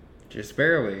 Just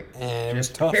barely. And it was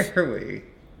tough.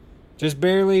 Just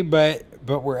barely, but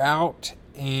we're out,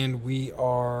 and we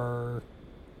are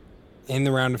in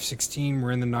the round of 16.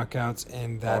 We're in the knockouts,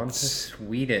 and that's... On to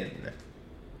Sweden.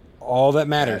 All that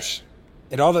matters.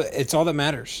 It's all that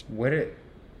matters.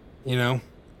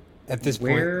 At this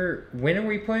point. When are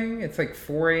we playing? It's like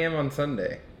 4 a.m. on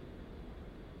Sunday.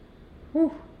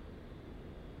 Whew.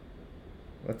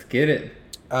 Let's get it.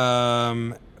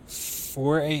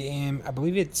 4 a.m. I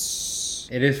believe it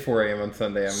is 4 a.m. on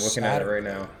Sunday. I'm looking at it right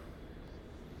now.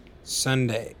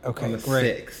 Sunday. Okay, on the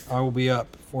great. 6th. I will be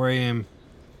up 4 a.m.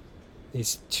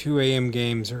 These 2 a.m.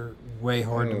 games are way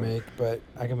hard to make, but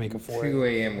I can make a 4 2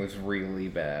 a.m. was really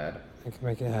bad. I can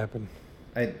make it happen.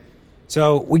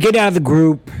 So we get out of the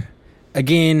group.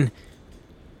 Again,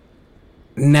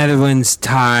 Netherlands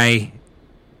tie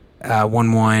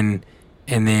 1-1,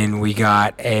 and then we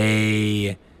got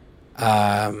a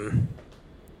tie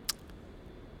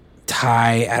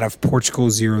out of Portugal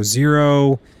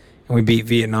 0-0, and we beat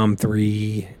Vietnam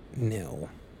 3-0.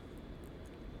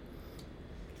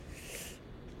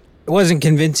 It wasn't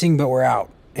convincing, but we're out.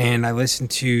 And I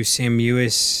listened to Sam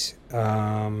Mewis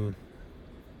on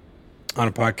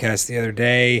a podcast the other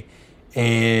day,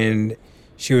 and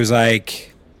she was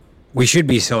like, we should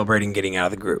be celebrating getting out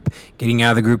of the group. Getting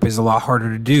out of the group is a lot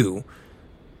harder to do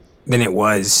than it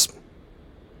was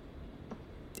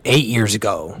 8 years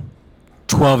ago,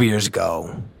 12 years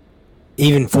ago,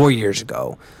 even 4 years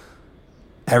ago.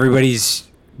 Everybody's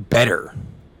better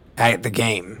at the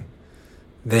game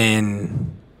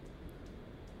than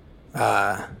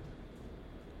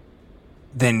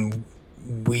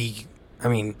we. I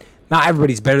mean, not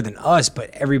everybody's better than us,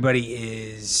 but everybody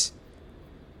is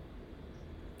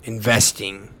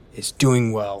investing, is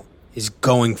doing well, is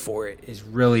going for it, is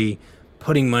really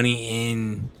putting money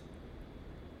in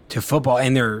to football.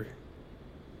 And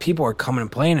people are coming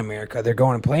and playing in America. They're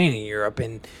going and playing in Europe,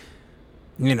 and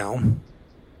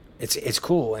it's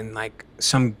cool. And like,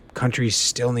 some countries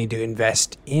still need to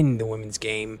invest in the women's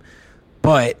game,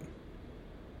 but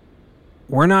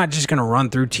we're not just going to run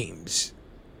through teams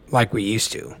like we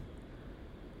used to.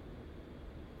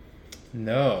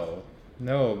 No,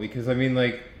 because I mean,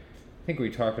 like, I think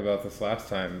we talked about this last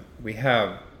time. We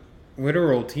have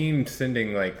literal teams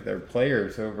sending like their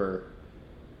players over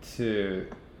to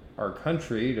our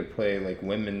country to play like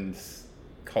women's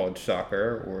college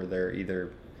soccer, or they're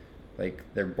either like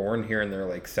they're born here and they're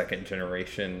like second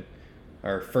generation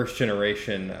or first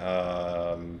generation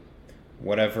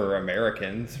whatever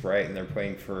Americans, right? And they're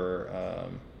playing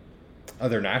for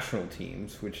other national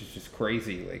teams, which is just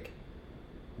crazy. Like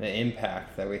the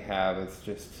impact that we have is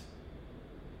just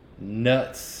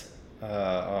nuts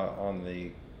on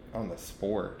the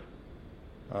sport,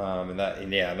 and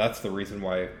that's the reason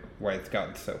why it's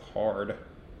gotten so hard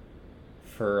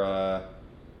for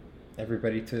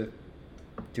everybody to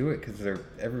do it, because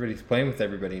everybody's playing with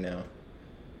everybody now.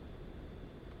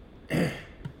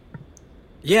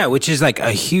 Yeah, which is like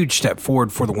a huge step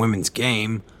forward for the women's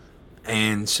game.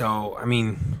 And so, I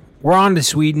mean, we're on to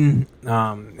Sweden.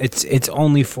 It's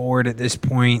only forward at this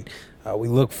point. We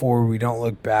look forward, we don't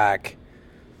look back.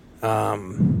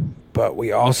 But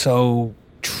we also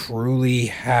truly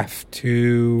have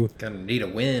to... Gotta need a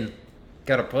win.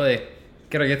 Gotta play.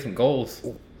 Gotta get some goals.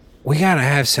 We gotta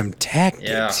have some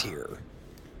tactics here.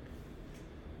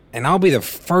 And I'll be the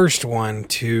first one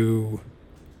to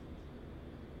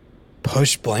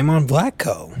push blame on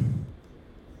Vlatko.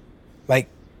 Like,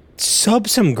 sub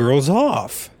some girls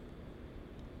off.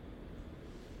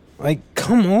 Like,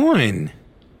 come on.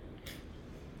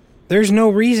 There's no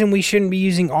reason we shouldn't be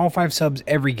using all 5 subs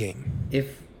every game.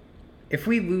 If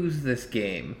we lose this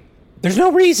game, there's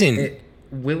no reason.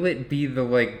 Will it be the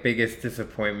like biggest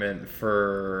disappointment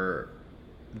for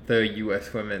the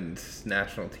U.S. women's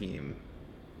national team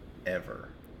ever?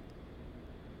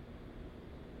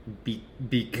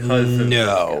 Because of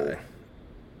no. this guy?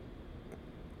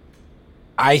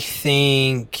 I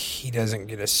think he doesn't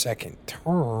get a second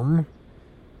term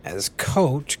as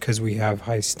coach because we have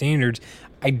high standards.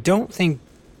 I don't think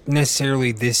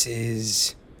necessarily this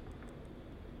is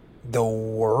the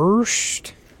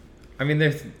worst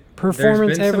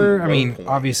performance ever. I mean, points,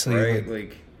 obviously, right?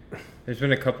 Like, there's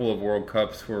been a couple of World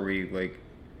Cups where we like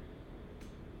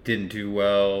didn't do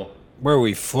well, where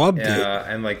we flubbed it.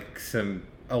 Yeah, and like some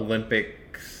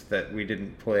Olympics that we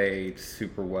didn't play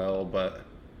super well, but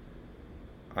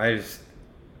I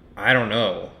don't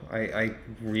know. I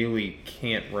really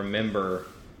can't remember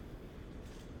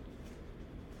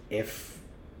if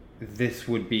this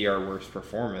would be our worst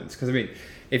performance. Because, I mean,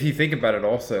 if you think about it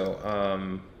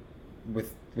also,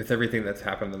 with everything that's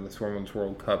happened in this Women's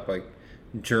World Cup, like,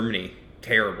 Germany,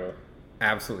 terrible.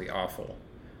 Absolutely awful.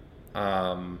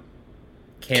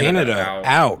 Canada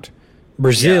out.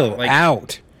 Brazil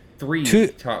out. Three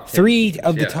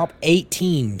of the top 8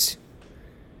 teams.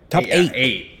 Top 8.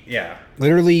 8, yeah.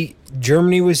 Literally,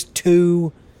 Germany was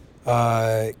 2,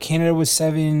 Canada was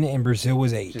 7, and Brazil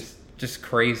was 8. Just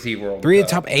crazy World Cup. 3 of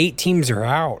the top 8 teams are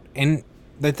out. And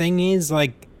the thing is,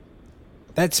 like,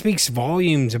 that speaks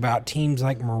volumes about teams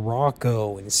like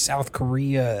Morocco and South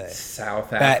Korea.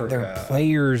 South Africa. That their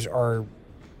players are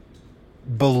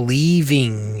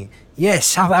believing. Yes,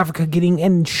 South Africa getting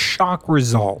a shock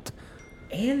result.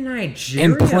 And Nigeria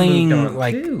and playing moved on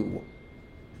like too.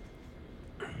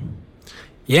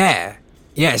 Yeah.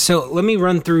 So let me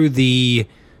run through the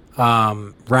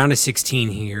round of 16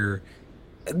 here.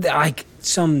 Like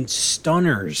some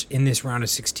stunners in this round of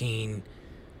 16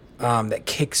 that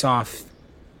kicks off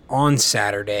on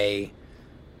Saturday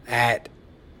at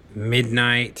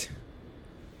midnight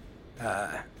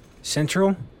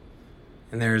Central.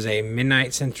 And there's a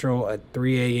midnight Central, a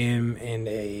 3 a.m. and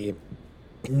a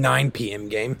 9 p.m.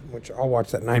 game, which I'll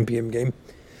watch that 9 p.m. game.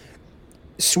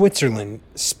 Switzerland,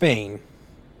 Spain.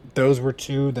 Those were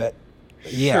 2 that,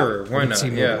 sure, why not?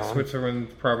 Yeah,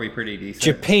 Switzerland's probably pretty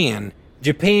decent.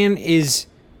 Japan is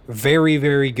very,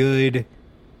 very good.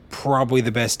 Probably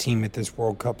the best team at this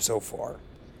World Cup so far.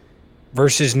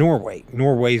 Versus Norway.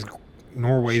 Norway's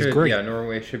great. Yeah,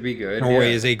 Norway should be good.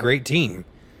 Norway is a great team.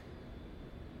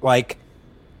 Like,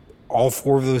 all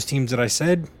 4 of those teams that I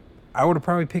said, I would have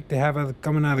probably picked to have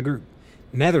coming out of the group.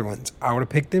 Netherlands, I would have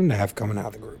picked them to have coming out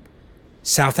of the group.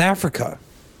 South Africa,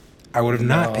 I would have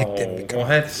not picked them to come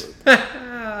out of the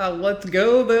group. Let's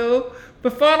go, though.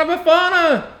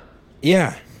 Bafana!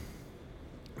 Yeah.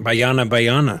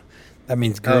 Bayana. That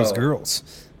means girls.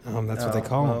 That's what they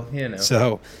call them. You know.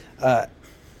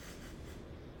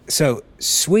 So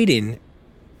Sweden,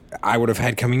 I would have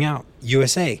had coming out.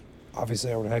 USA,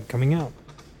 obviously I would have had coming out.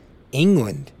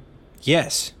 England,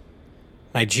 yes.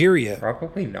 Nigeria.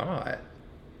 Probably not.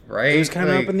 Right? It was kind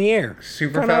of up in the air.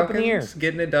 Super Falcons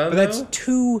getting it done, but that's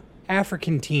 2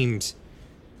 African teams.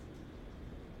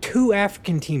 2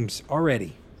 African teams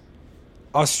already.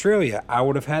 Australia, I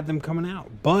would have had them coming out.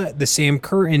 But the Sam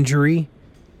Kerr injury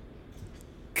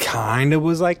kind of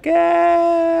was like,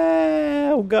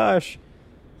 oh gosh,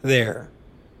 there.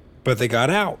 But they got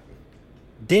out.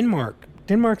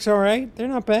 Denmark's all right. They're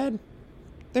not bad.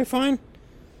 They're fine.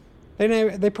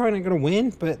 They're probably not going to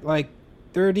win, but, like,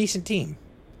 they're a decent team.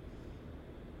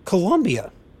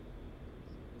 Colombia.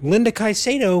 Linda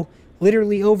Caicedo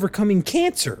literally overcoming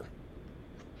cancer.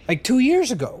 Like 2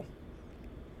 years ago.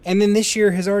 And then this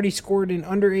year has already scored in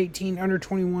under 18, under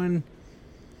 21,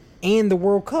 and the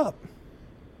World Cup.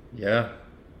 Yeah.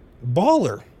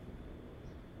 Baller.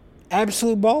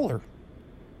 Absolute baller.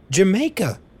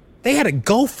 Jamaica. They had a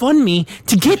GoFundMe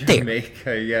to get there.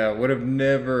 Jamaica, yeah. Would have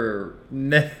never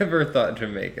thought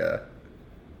Jamaica.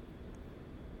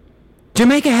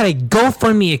 Jamaica had a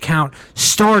GoFundMe account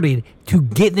started to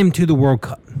get them to the World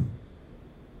Cup.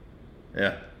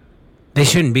 Yeah. They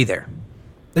shouldn't be there.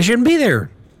 They shouldn't be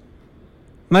there.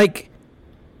 Like,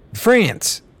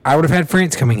 France. I would have had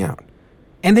France coming out.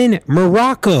 And then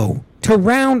Morocco to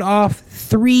round off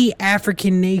 3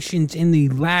 African nations in the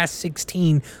last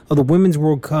 16 of the Women's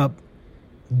World Cup.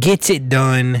 Gets it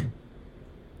done.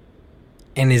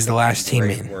 And is the last team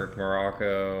Great in. work,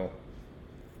 Morocco.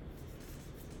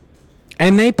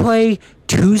 And they play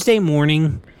Tuesday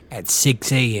morning at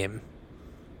 6 a.m.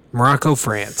 Morocco,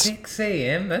 France. 6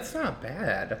 a.m.? That's not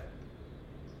bad.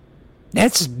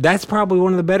 That's probably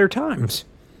one of the better times.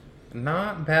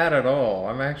 Not bad at all.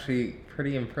 I'm actually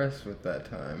pretty impressed with that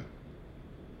time.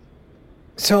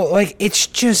 So, like, it's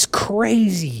just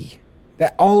crazy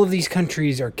that all of these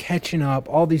countries are catching up.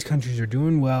 All these countries are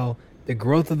doing well. The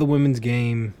growth of the women's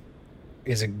game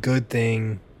is a good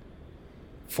thing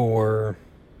for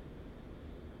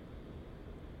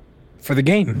the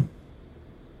game.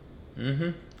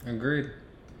 Mm-hmm. Agreed.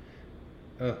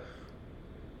 Ugh.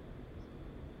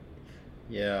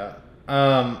 Yeah.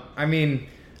 I mean,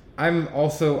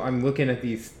 I'm looking at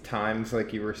these times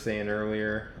like you were saying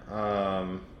earlier.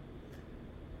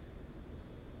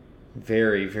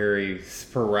 Very, very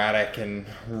sporadic and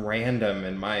random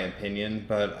in my opinion,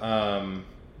 but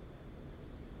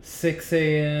 6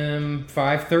 a.m.,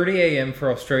 5:30 a.m. for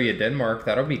Australia, Denmark.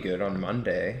 That'll be good on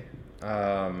Monday.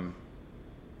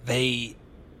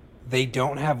 They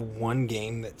don't have one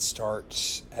game that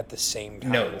starts at the same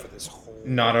time No, for this whole...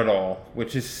 Not at all,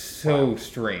 which is so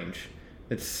strange.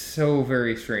 It's so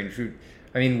very strange.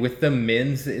 I mean, with the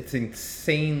men's, it's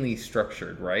insanely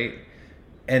structured, right?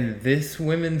 And this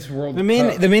women's World Cup...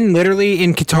 The men literally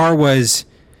in Qatar was...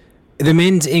 The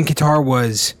men's in Qatar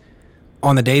was...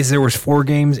 On the days there was 4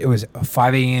 games, it was a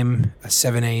 5 a.m., a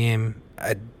 7 a.m.,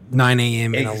 a 9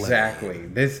 a.m. and 11. Exactly.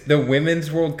 The women's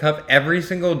World Cup every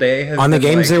single day has on the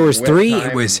been games like, there was what 3, time?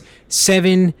 it was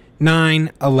 7,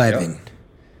 9, 11. Yep.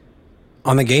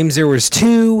 On the games there was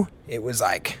 2, it was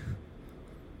like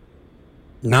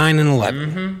 9 and 11.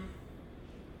 Mm-hmm.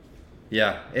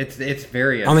 Yeah, it's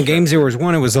very on the games there was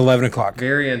 1, it was 11 o'clock.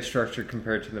 very unstructured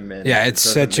compared to the men. Yeah, it's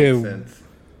such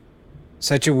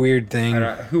a weird thing.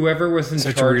 Whoever was in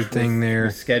Such a charge weird thing there.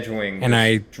 with scheduling And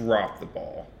I dropped the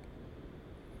ball.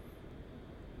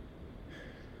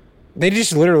 They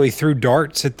just literally threw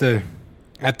darts at the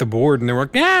board, and they were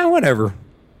like, "Yeah, whatever.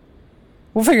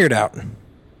 We'll figure it out."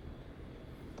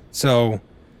 So,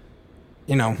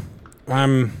 it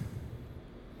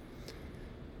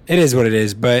is what it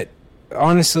is. But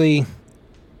honestly,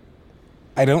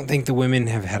 I don't think the women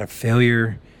have had a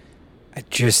failure. I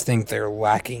just think they're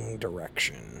lacking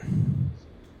direction.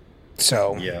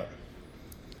 So Yeah,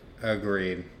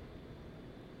 agreed.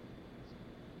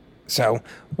 So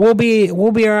we'll be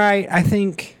all right. I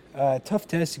think tough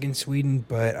test against Sweden,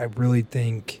 but I really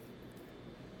think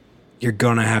you're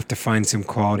gonna have to find some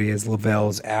quality as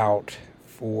Lavelle's out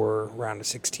for round of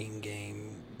 16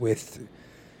 game with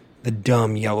the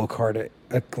dumb yellow card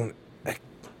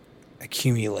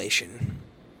accumulation.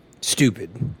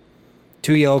 Stupid.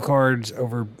 2 yellow cards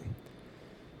over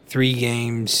 3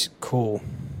 games. Cool.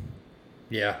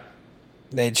 Yeah.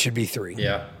 It should be 3.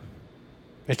 Yeah.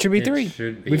 It should be 3.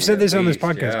 We've said this on this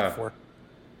podcast before.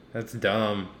 That's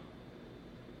dumb.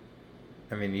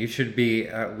 I mean, you should be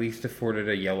at least afforded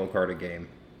a yellow card a game.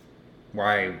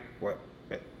 Why? What?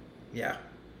 Yeah.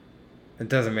 It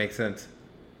doesn't make sense.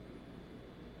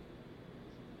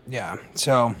 Yeah,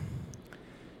 so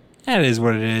that is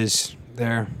what it is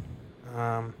there.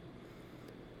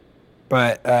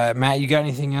 But Matt, you got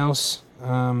anything else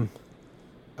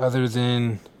other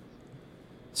than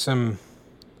some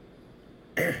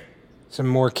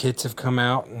more kits have come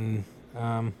out, and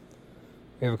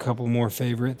we have a couple more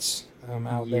favorites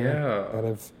out there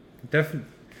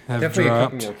that have definitely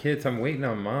dropped. a couple more kits. I'm waiting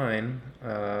on mine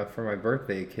for my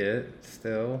birthday kit.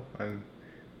 Still, I'm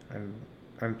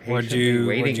patiently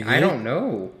waiting. I don't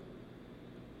know.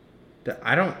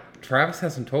 Travis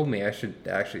hasn't told me. I should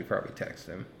actually probably text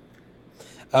him.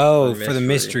 Oh, for the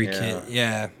mystery kit.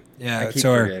 Yeah. I keep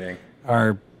forgetting.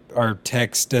 Our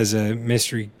text does a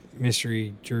mystery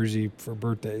jersey for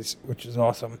birthdays, which is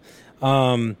awesome.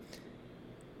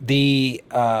 The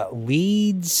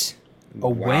Leeds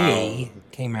away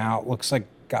came out. Looks like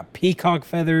got peacock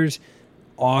feathers.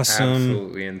 Awesome.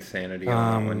 Absolutely insanity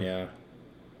on that one, yeah.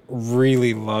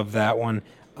 Really love that one.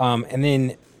 And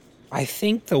then I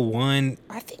think the one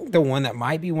that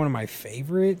might be one of my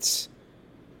favorites,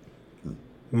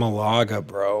 Malaga,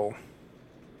 bro.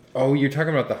 Oh, you're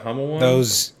talking about the Hummel one?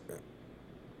 Those.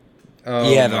 Oh,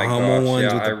 yeah, the Hummel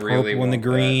ones with the purple really and the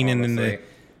green, that, and then the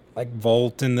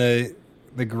Volt and the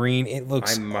green. It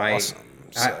looks awesome.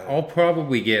 So. I'll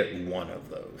probably get one of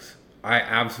those. I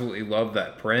absolutely love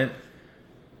that print.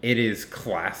 It is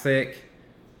classic,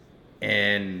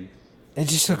 and it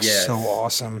just looks so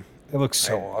awesome. It looks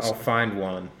so awesome. I'll find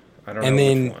one. I don't know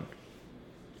which one.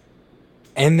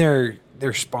 And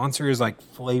their sponsor is like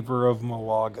Flavor of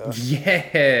Malaga.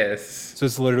 Yes. So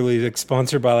it's literally like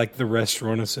sponsored by like the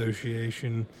Restaurant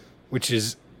Association, which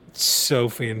is so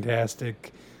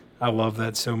fantastic. I love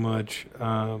that so much.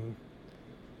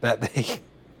 That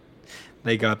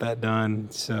they got that done.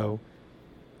 So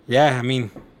yeah, I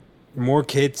mean, more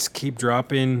kits keep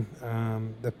dropping.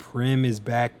 The Prim is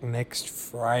back next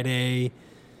Friday.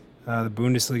 The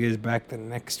Bundesliga is back the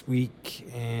next week,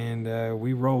 and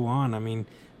we roll on. I mean,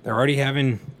 they're already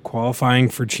having qualifying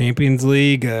for Champions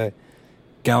League.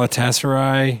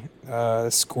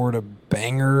 Galatasaray scored a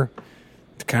banger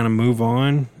to kind of move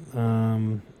on.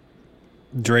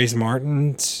 Dries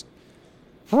Martens,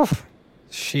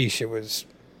 sheesh, it was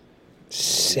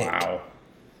sick. Wow.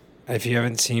 If you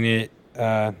haven't seen it,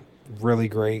 really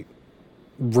great.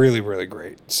 Really, really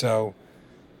great. So,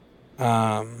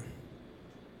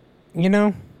 you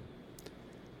know,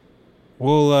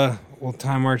 we'll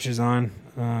time marches on.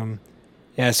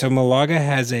 Yeah, so Malaga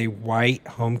has a white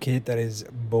home kit that is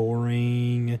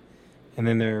boring, and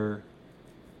then their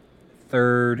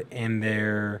third and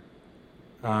their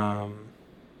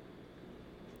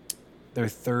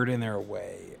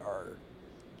away are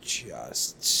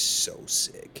just so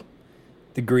sick.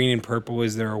 The green and purple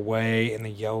is their away, and the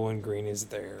yellow and green is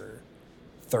their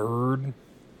third.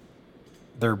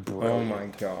 They're brilliant. Oh my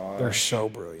god. They're so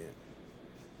brilliant.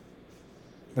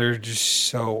 They're just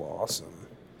so awesome.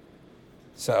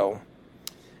 So,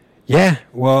 yeah,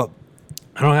 well,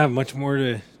 I don't have much more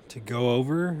to go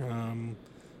over.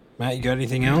 Matt, you got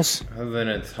anything else? Other than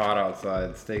it's hot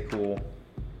outside, stay cool.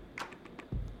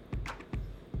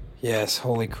 Yes,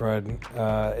 holy crud.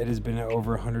 It has been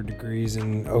over 100 degrees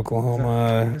in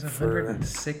Oklahoma. It was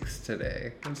 106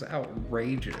 today. It was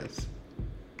outrageous.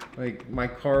 Like, my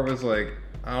car was like,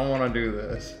 I don't want to do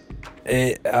this.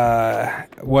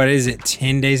 What is it,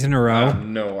 10 days in a row? I have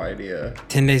no idea.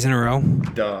 10 days in a row?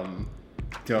 Dumb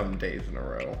days in a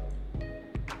row.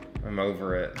 I'm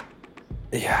over it.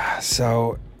 Yeah,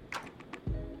 so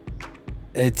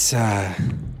it's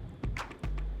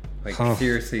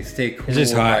seriously, stay cool, it's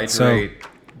just hot, hydrate, so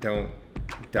don't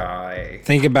die.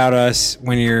 Think about us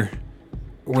when you're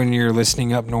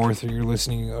listening up north or you're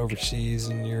listening overseas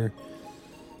and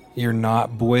you're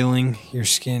not boiling, your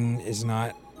skin is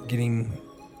not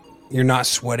you're not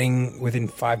sweating within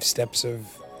 5 steps of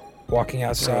walking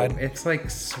outside. Bro, it's like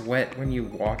sweat when you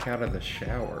walk out of the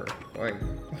shower. Like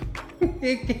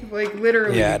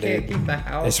literally, yeah, you can't keep the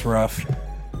house. It's rough.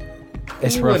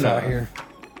 It's rough out here.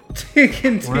 To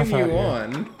continue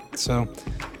on. So,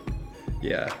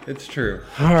 yeah, it's true.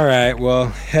 All right. Well,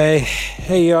 hey,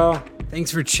 y'all.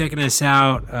 Thanks for checking us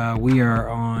out. We are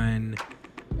on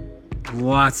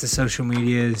lots of social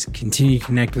medias. Continue to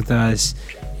connect with us,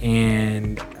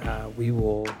 and we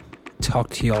will talk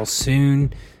to y'all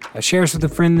soon. Share us with a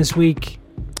friend this week,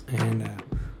 and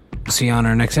we'll see you on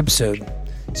our next episode.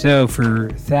 So for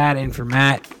Thad and for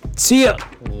Matt, see ya.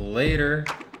 Later.